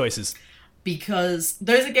 Horizons. Good choices. Because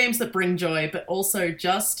those are games that bring joy, but also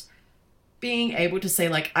just being able to say,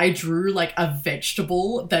 like, I drew, like, a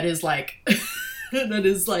vegetable that is, like, that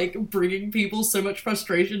is, like, bringing people so much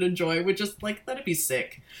frustration and joy would just, like, that'd be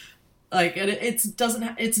sick. Like, and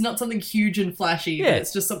it's not something huge and flashy, Yeah. but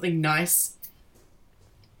it's just something nice.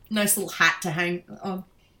 Nice little hat to hang on.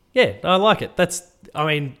 Yeah, I like it.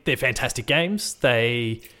 They're fantastic games.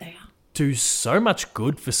 They They are. do so much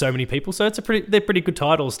good for so many people. So they're pretty good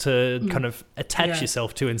titles to kind of attach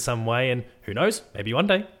yourself to in some way. And who knows, maybe one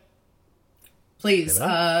day. Please,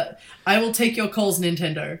 I will take your calls,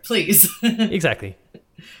 Nintendo. Please. Exactly.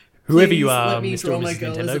 Whoever Please you are, let me Mr. draw or my Mrs.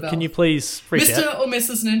 girl Nintendo, Isabel. can you please reach Mr. out? or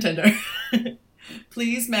Mrs. Nintendo.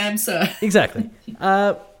 Please, ma'am, sir. Exactly.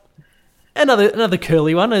 Another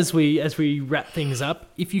curly one as we wrap things up.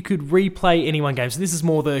 If you could replay any one game, so this is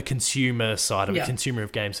more the consumer side of it, Yeah. consumer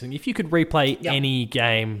of games. And if you could replay any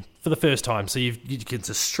game for the first time, so you can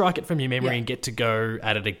just strike it from your memory and get to go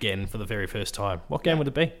at it again for the very first time, what game would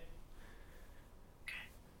it be?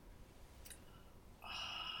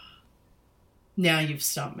 Now you've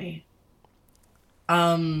stumped me.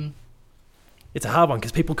 It's a hard one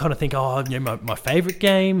because people kind of think, oh, my favorite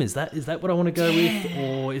game, is that what I want to go with?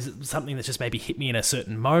 Or is it something that's just maybe hit me in a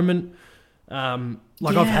certain moment? I've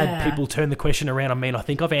had people turn the question around on me and I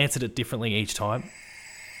think I've answered it differently each time.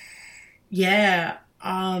 Yeah.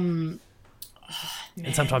 And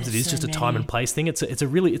sometimes it is just a time and place thing. It's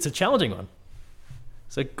a challenging one.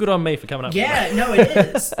 So good on me for coming up with that. No, it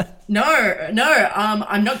is. No.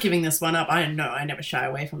 I'm not giving this one up. I never shy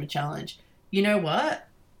away from a challenge. You know what?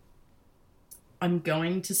 I'm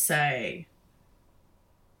going to say...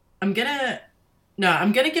 I'm going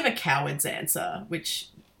to give a coward's answer, which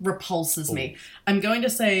repulses me. I'm going to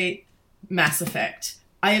say Mass Effect.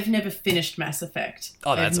 I have never finished Mass Effect.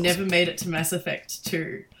 Oh, that's I've never made it to Mass Effect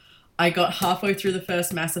 2. I got halfway through the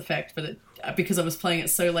first Mass Effect, but because I was playing it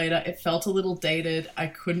so later, it felt a little dated. I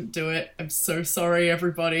couldn't do it. I'm so sorry,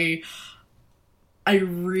 everybody. I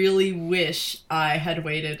really wish I had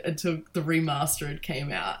waited until the remastered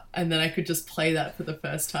came out, and then I could just play that for the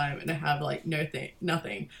first time and have, like,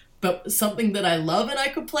 nothing. But something that I love and I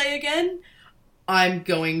could play again, I'm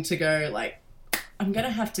going to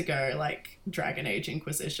have to go, like, Dragon Age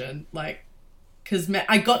Inquisition, like, because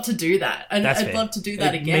I got to do that, and I'd love to do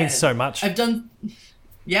that again. It means so much.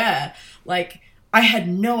 I had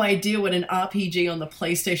no idea what an RPG on the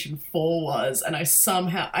PlayStation 4 was, and I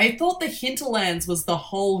thought the Hinterlands was the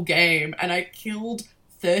whole game, and I killed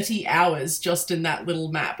 30 hours just in that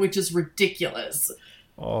little map, which is ridiculous.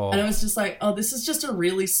 Oh. And I was just like, oh, this is just a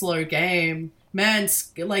really slow game. Man,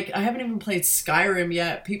 like, I haven't even played Skyrim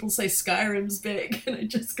yet. People say Skyrim's big, and I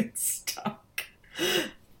just get stuck.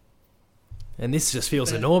 And this just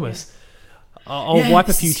feels enormous. Yeah. I'll wipe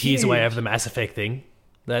a few tears away over the Mass Effect thing.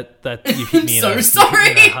 That you've hit me in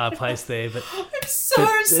a hard place there, but I'm so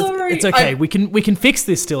sorry. It's okay. We can fix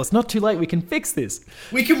this still. It's not too late. We can fix this.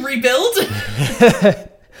 We can rebuild.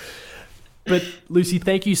 But Lucy,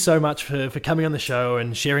 thank you so much for coming on the show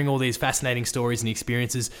and sharing all these fascinating stories and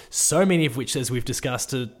experiences, so many of which, as we've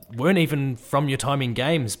discussed, weren't even from your time in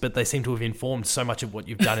games, but they seem to have informed so much of what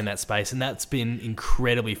you've done in that space, and that's been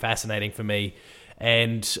incredibly fascinating for me.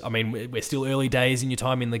 And I mean, we're still early days in your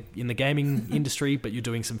time in the gaming industry, but you're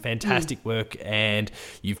doing some fantastic work, and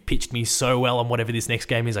you've pitched me so well on whatever this next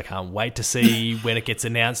game is. I can't wait to see when it gets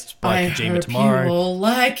announced by Kojima tomorrow. I hope you will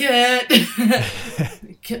like it.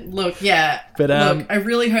 Look, I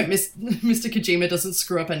really hope Mr. Kojima doesn't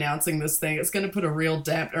screw up announcing this thing. It's going to put a real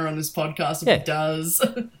dampener on this podcast if it does.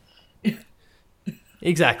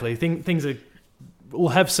 Exactly. Things are... We'll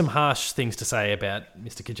have some harsh things to say about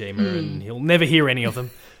Mr. Kojima, and he'll never hear any of them.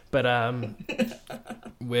 But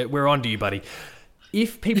we're on to you, buddy.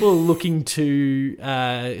 If people are looking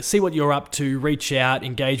to see what you're up to, reach out,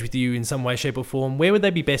 engage with you in some way, shape, or form, where would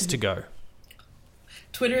they be best to go?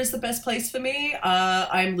 Twitter is the best place for me.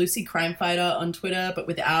 I'm Lucy Crimefighter on Twitter, but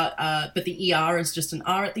but the ER is just an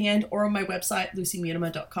R at the end, or on my website,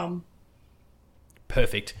 lucymutimer.com.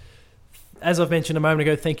 Perfect. As I've mentioned a moment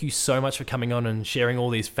ago, thank you so much for coming on and sharing all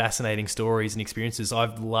these fascinating stories and experiences.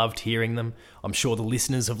 I've loved hearing them. I'm sure the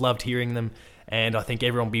listeners have loved hearing them. And I think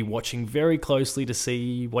everyone will be watching very closely to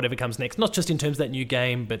see whatever comes next, not just in terms of that new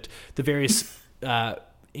game, but the various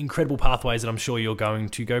incredible pathways that I'm sure you're going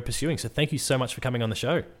to go pursuing. So thank you so much for coming on the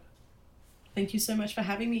show. Thank you so much for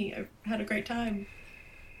having me. I've had a great time.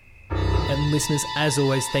 And listeners, as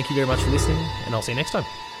always, thank you very much for listening, and I'll see you next time.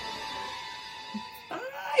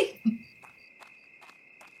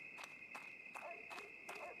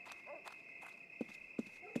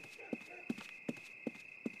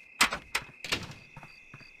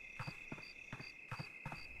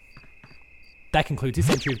 That concludes this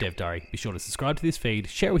entry of Dev Diary. Be sure to subscribe to this feed,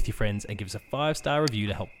 share it with your friends, and give us a 5-star review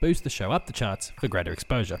to help boost the show up the charts for greater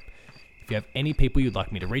exposure. If you have any people you'd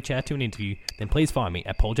like me to reach out to and interview, then please find me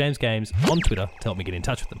at Paul James Games on Twitter to help me get in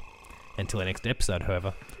touch with them. Until our next episode,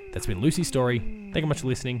 however, that's been Lucy's story. Thank you much for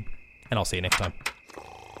listening, and I'll see you next time.